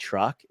on a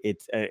truck,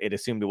 it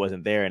assumed it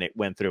wasn't there and it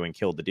went through and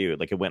killed the dude.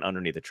 Like it went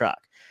underneath the truck.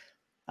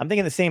 I'm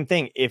thinking the same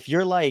thing. If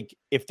you're like,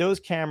 if those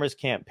cameras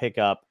can't pick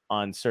up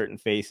on certain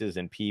faces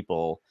and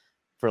people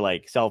for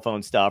like cell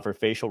phone stuff or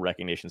facial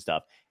recognition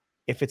stuff,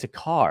 if it's a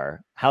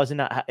car, how is it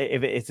not?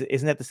 If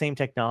isn't that the same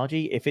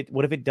technology?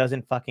 What if it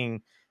doesn't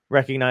fucking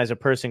recognize a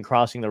person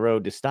crossing the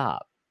road to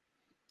stop?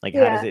 Like,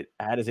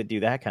 how does it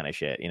do that kind of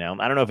shit? You know,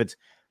 I don't know if it's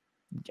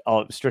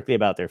all strictly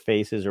about their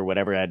faces or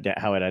whatever,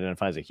 how it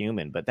identifies a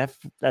human, but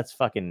that's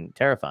fucking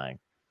terrifying.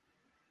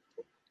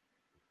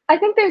 I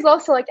think there's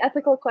also like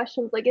ethical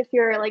questions, like if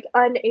you're like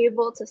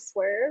unable to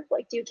swerve,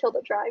 like do you kill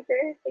the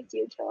driver? Like do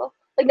you kill?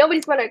 Like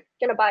nobody's gonna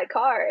buy a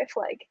car if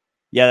like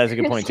that's a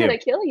good point it's too. gonna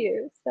kill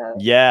you. So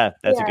yeah,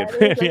 that's a good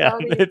point. Like yeah,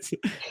 it's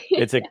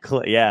a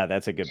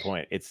that's a good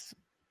point. It's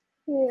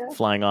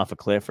flying off a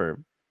cliff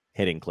or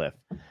hitting cliff.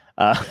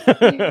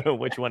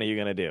 Which one are you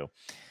gonna do?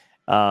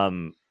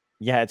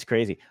 Yeah, it's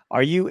crazy.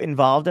 Are you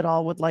involved at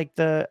all with like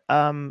the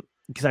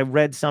because I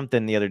read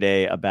something the other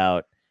day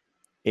about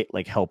it,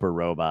 like helper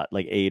robot,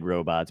 like aid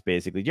robots,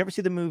 basically. Did you ever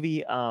see the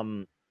movie?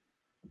 Oh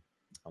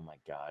my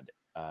god,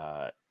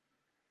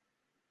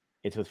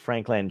 it's with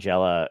Frank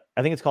Langella.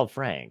 I think it's called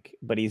Frank,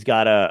 but he's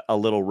got a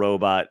little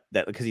robot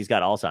that because he's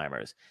got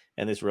Alzheimer's,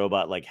 and this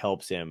robot like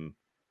helps him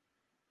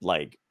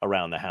like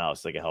around the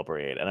house, like a helper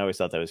aid. And I always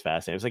thought that was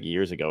fascinating. It was like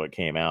years ago it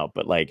came out,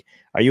 but like,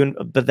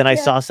 but then I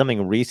saw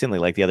something recently,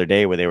 like the other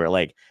day, where they were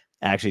like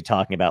actually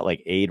talking about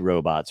like aid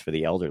robots for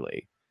the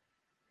elderly.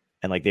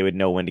 And like they would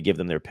know when to give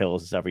them their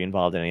pills and stuff. Are you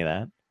involved in any of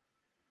that?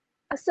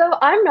 So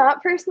I'm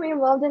not personally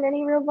involved in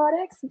any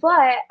robotics, but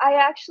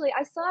I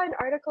saw an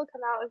article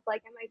come out with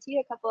like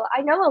MIT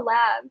I know a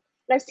lab,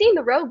 and I've seen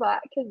the robot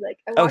because like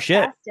I walked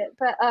past it.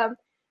 But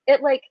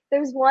it like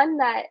there's one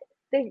that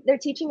they're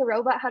teaching a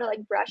robot how to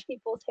like brush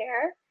people's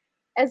hair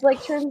as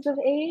like terms of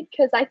aid,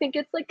 because I think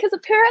it's like because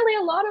apparently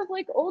a lot of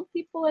like old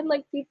people and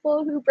like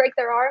people who break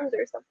their arms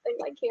or something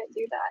like can't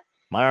do that.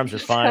 My arms are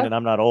fine, and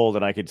I'm not old,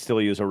 and I could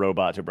still use a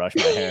robot to brush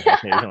my hair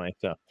occasionally.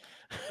 So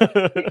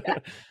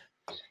that'd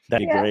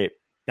be great.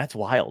 That's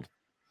wild.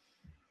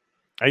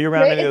 Are you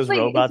around any of those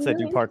robots that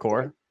do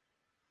parkour?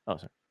 Oh,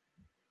 sorry.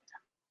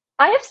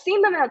 I have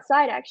seen them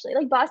outside, actually,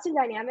 like Boston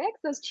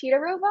Dynamics, those cheetah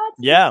robots.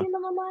 Yeah, I've seen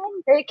them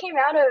online. They came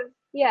out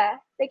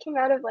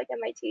of like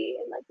MIT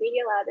and like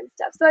Media Lab and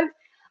stuff. So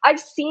I've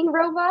seen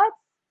robots.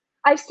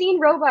 I've seen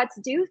robots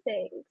do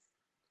things.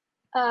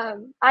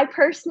 I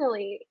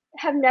personally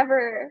have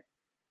never.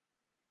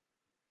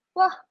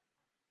 Well,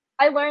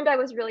 I learned I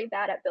was really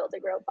bad at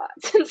building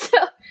robots, and so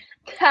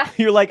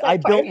you're like, I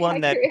built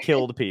one that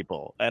killed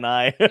people, and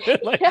I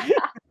like,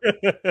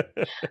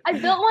 I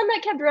built one that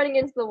kept running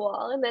into the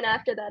wall, and then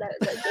after that, I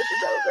was like, "This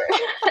is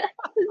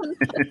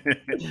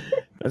over."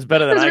 That's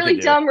better than I could do. It was a really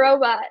dumb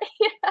robot.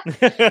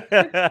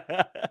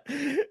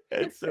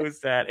 It's so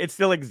sad. It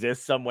still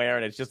exists somewhere,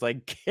 and it's just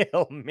like,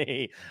 kill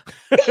me.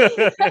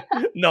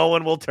 No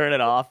one will turn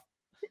it off.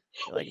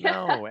 You're like,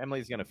 no,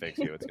 Emily's gonna fix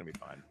you. It's gonna be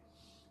fine.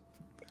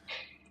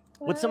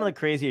 What's some of the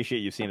craziest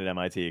shit you've seen at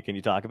MIT? Can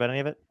you talk about any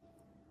of it?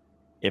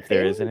 If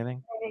there is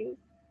anything?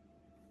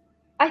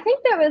 I think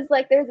there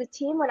was a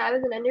team when I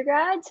was an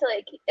undergrad to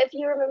like, if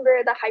you remember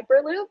the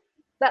Hyperloop,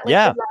 that like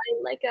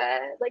designed like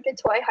a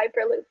toy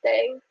Hyperloop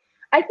thing.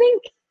 I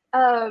think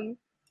I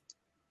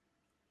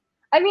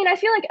mean, I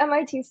feel like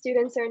MIT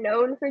students are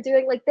known for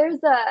doing like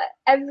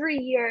every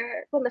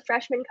year when the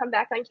freshmen come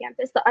back on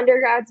campus, the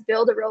undergrads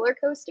build a roller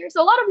coaster.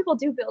 So a lot of people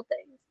do build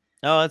things.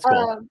 Oh, that's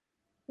cool.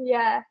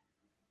 Yeah.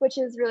 Which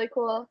is really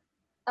cool.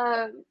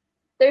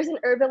 There's an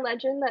urban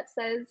legend that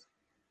says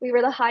we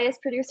were the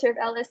highest producer of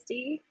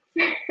LSD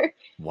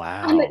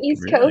wow, on the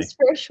East Coast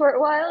for a short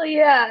while.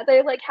 Yeah,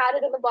 they like had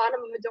it in the bottom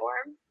of a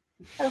dorm,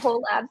 had a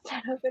whole lab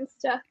set up and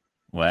stuff.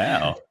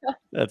 Wow,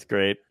 that's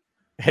great.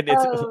 And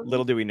it's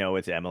little do we know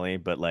it's Emily,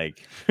 but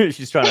like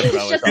she's trying to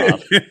throw us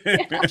off.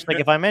 She's like,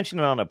 if I mention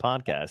it on a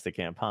podcast, it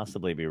can't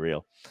possibly be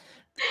real.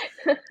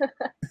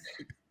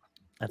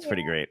 That's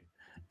pretty great.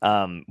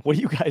 What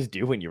do you guys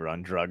do when you're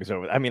on drugs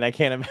over? I mean, I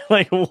can't imagine,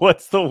 like,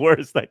 what's the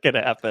worst that could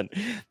happen?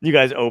 You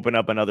guys open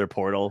up another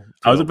portal.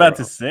 I was about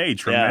to say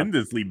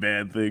tremendously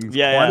bad things.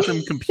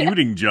 Quantum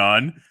computing,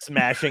 John.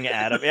 Smashing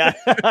Adam. Yeah,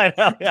 I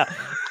know. Yeah,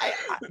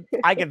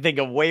 I can think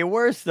of way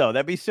worse though.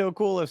 That'd be so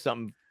cool if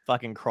something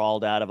fucking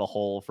crawled out of a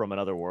hole from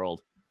another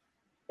world.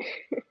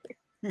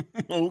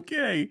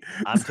 Okay,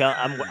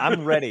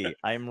 I'm ready.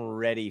 I'm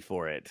ready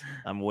for it.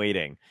 I'm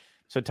waiting.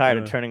 So tired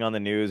of turning on the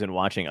news and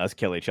watching us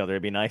kill each other.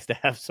 It'd be nice to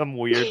have some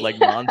weird like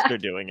monster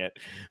doing it.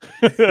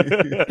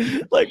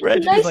 Like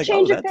Reggie's nice like,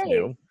 oh, that's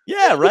new.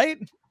 Yeah, right?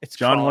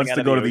 John wants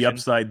to go to the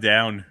upside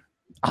down.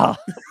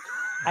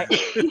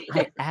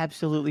 I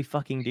absolutely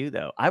fucking do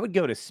though. I would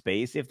go to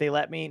space if they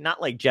let me.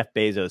 Not like Jeff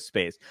Bezos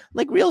space,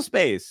 like real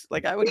space.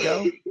 Like I would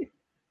go.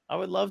 I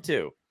would love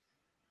to.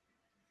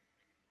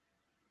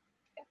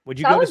 Would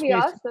you That go would to be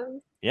space?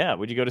 awesome. Yeah.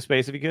 Would you go to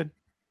space if you could?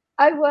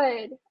 I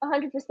would,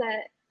 100%.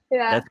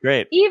 Yeah. That's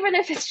great. Even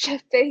if it's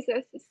Jeff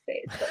Bezos'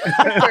 space.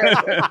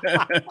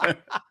 Preferably.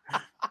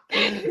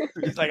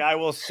 She's like, I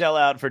will sell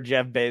out for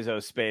Jeff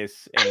Bezos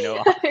space. And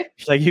no,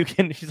 she's like, you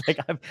can. She's like,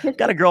 I've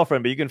got a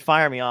girlfriend, but you can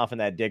fire me off in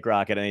that dick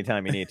rocket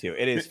anytime you need to.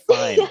 It is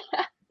fine.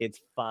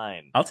 It's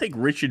fine. I'll take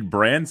Richard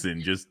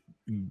Branson just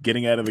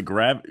getting out of the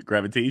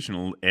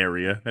gravitational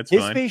area. That's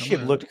His fine.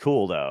 spaceship looked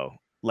cool though.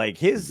 Like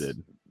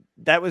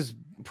that was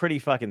pretty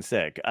fucking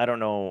sick. I don't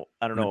know.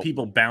 The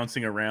people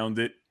bouncing around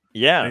it.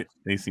 Yeah,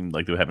 they seemed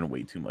like they were having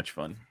way too much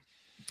fun.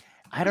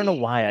 I don't know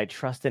why I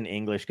trust an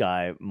English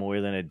guy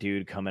more than a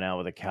dude coming out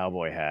with a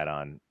cowboy hat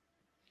on.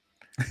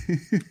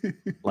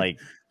 Like,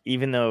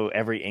 even though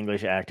every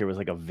English actor was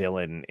like a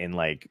villain in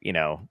like,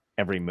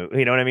 every movie,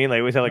 you know what I mean?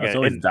 Like, we said like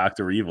always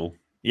Dr. Evil.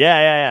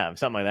 Yeah,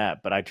 something like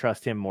that. But I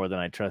trust him more than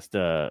I trust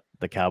the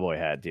cowboy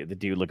hat dude. The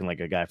dude looking like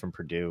a guy from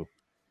Purdue.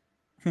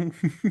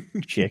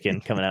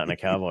 Chicken coming out in a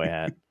cowboy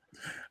hat.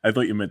 I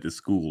thought you meant the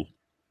school.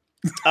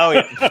 Oh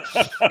yeah.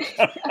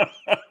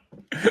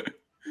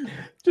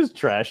 Just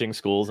trashing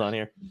schools on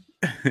here.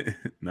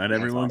 Not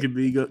everyone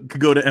could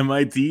go to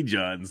MIT,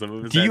 John. Some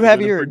of us do you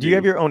have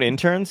your own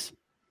interns?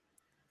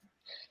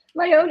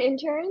 My own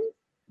interns?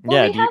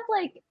 Well, we have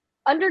like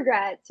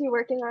undergrads who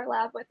work in our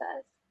lab with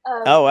us.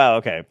 Oh wow,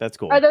 okay, that's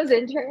cool. Are those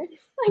interns?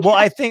 Well,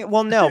 I think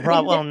no,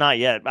 probably well, not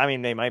yet. I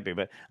mean, they might be,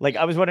 but like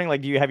I was wondering,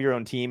 like, do you have your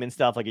own team and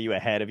stuff? Like, are you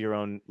ahead of your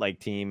own like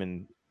team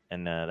and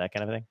that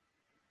kind of thing?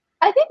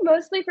 I think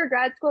mostly for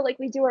grad school, like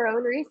we do our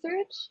own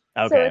research.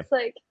 Okay. So it's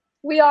like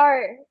we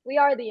are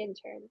the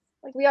interns.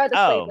 Like we are the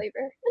slave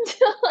labor.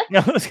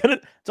 No,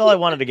 that's all I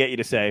wanted to get you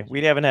to say.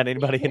 We haven't had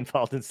anybody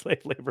involved in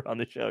slave labor on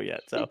the show yet.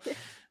 So,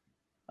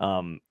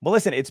 well,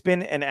 listen, it's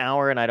been an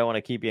hour, and I don't want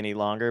to keep you any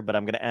longer. But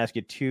I'm going to ask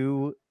you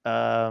two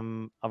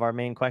of our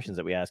main questions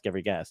that we ask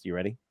every guest. You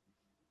ready?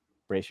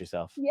 Brace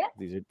yourself. Yeah,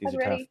 these are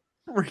ready.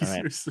 tough. Brace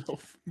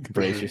yourself.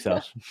 Brace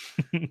yourself.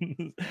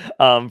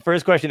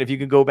 First question: if you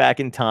could go back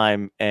in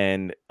time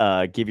and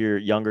give your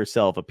younger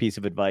self a piece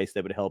of advice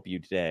that would help you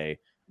today,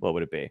 what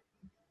would it be?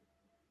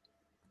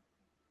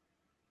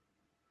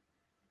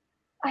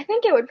 I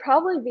think it would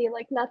probably be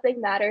like nothing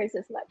matters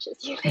as much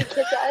as you think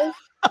it does.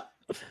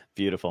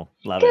 Beautiful.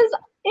 Love it. Because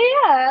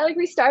like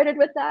we started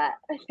with that.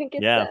 I think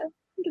it's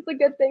a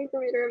good thing for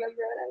me to remember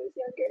when I was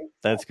younger. So.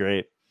 That's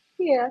great.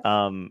 Yeah.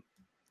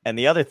 And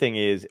the other thing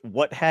is,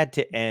 what had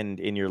to end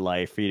in your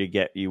life for you to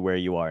get you where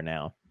you are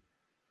now?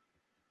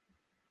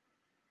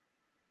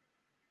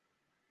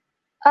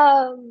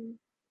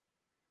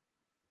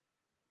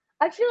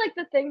 I feel like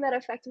the thing that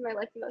affected my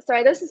life the most.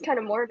 Sorry, this is kind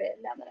of morbid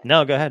now that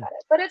No, go ahead.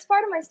 But it's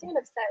part of my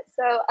stand-up set.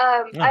 So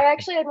I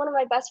actually had one of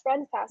my best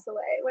friends pass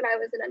away when I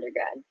was an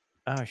undergrad.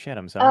 Oh shit,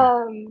 I'm sorry.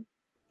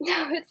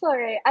 No, it's all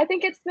right. I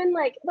think it's been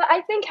like, but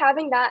I think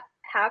having that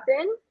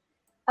happen,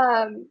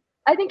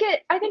 I think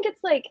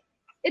it's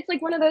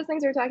like one of those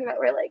things we were talking about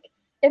where like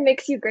it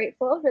makes you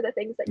grateful for the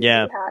things that you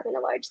do have in a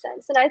large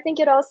sense. And I think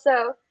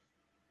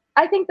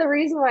the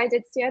reason why I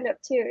did stand-up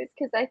too is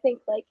because I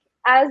think like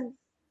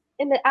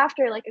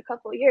after like a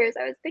couple of years,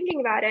 I was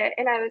thinking about it,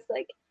 and I was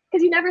like,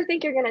 because you never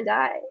think you're gonna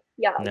die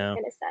young, in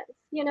a sense,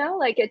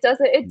 like it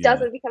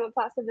doesn't become a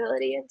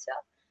possibility until.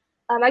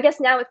 I guess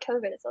now with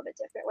COVID, it's a little bit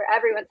different, where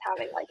everyone's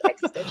having like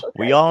existential crises.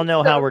 We all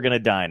know how we're gonna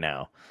die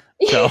now.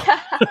 So.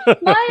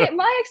 Yeah,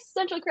 my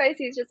existential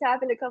crises just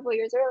happened a couple of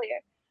years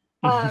earlier.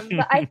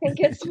 But I think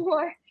it's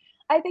more.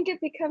 I think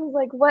it becomes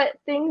like, what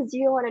things do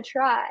you want to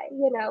try?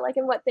 Like,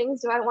 and what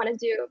things do I want to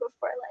do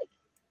before like.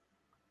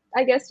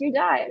 I guess you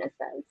die in a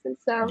sense. And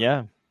so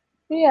yeah.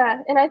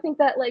 And I think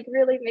that like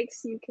really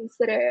makes you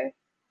consider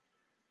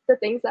the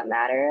things that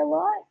matter a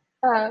lot.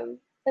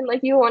 And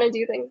like you want to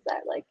do things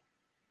that like,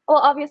 well,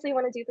 obviously you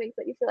want to do things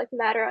that you feel like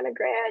matter on a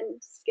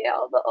grand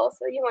scale, but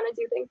also you want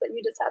to do things that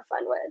you just have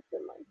fun with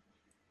and like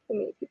to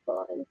meet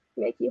people and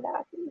make you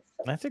happy.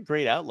 So. That's a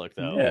great outlook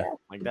though. Yeah.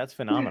 Like that's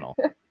phenomenal.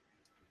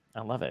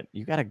 I love it.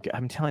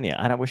 I'm telling you,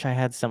 I wish I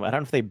had some. I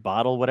don't know if they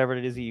bottle whatever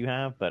it is that you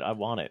have, but I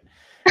want it.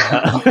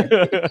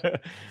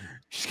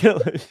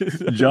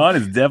 John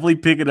is definitely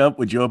picking up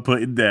what you're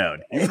putting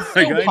down. He's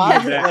like, I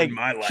need that in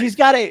my life. She's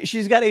got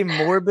a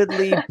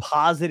morbidly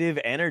positive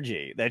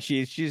energy that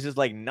she's just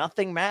like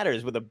nothing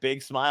matters with a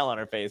big smile on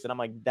her face, and I'm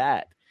like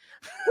that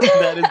is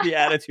the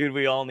attitude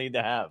we all need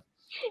to have.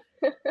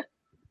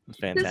 It's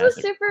fantastic. This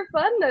was super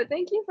fun though.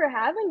 Thank you for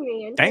having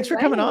me. And thanks for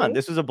coming on.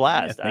 This was a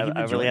blast. Yeah,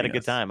 I really had a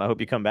good time. I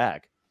hope you come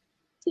back.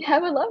 Yeah, I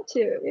would love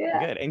to. Yeah.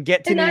 Good. And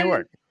get to New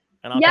York.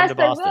 And I'll come to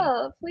Boston. I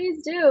will.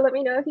 Please do. Let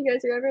me know if you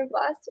guys are ever in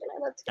Boston.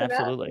 I'd love to come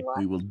Absolutely. out.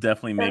 We will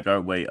definitely make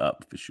our way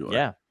up for sure.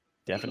 Yeah,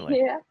 definitely.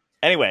 Yeah.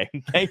 Anyway,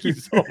 thank you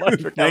so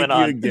much for coming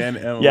on. Thank you again,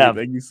 Emily. Yeah.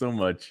 Thank you so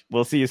much.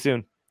 We'll see you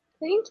soon.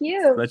 Thank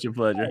you. Such a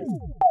pleasure.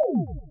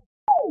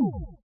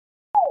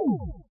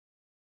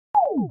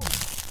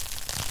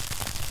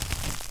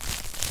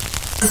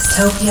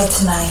 Dystopia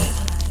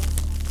Tonight.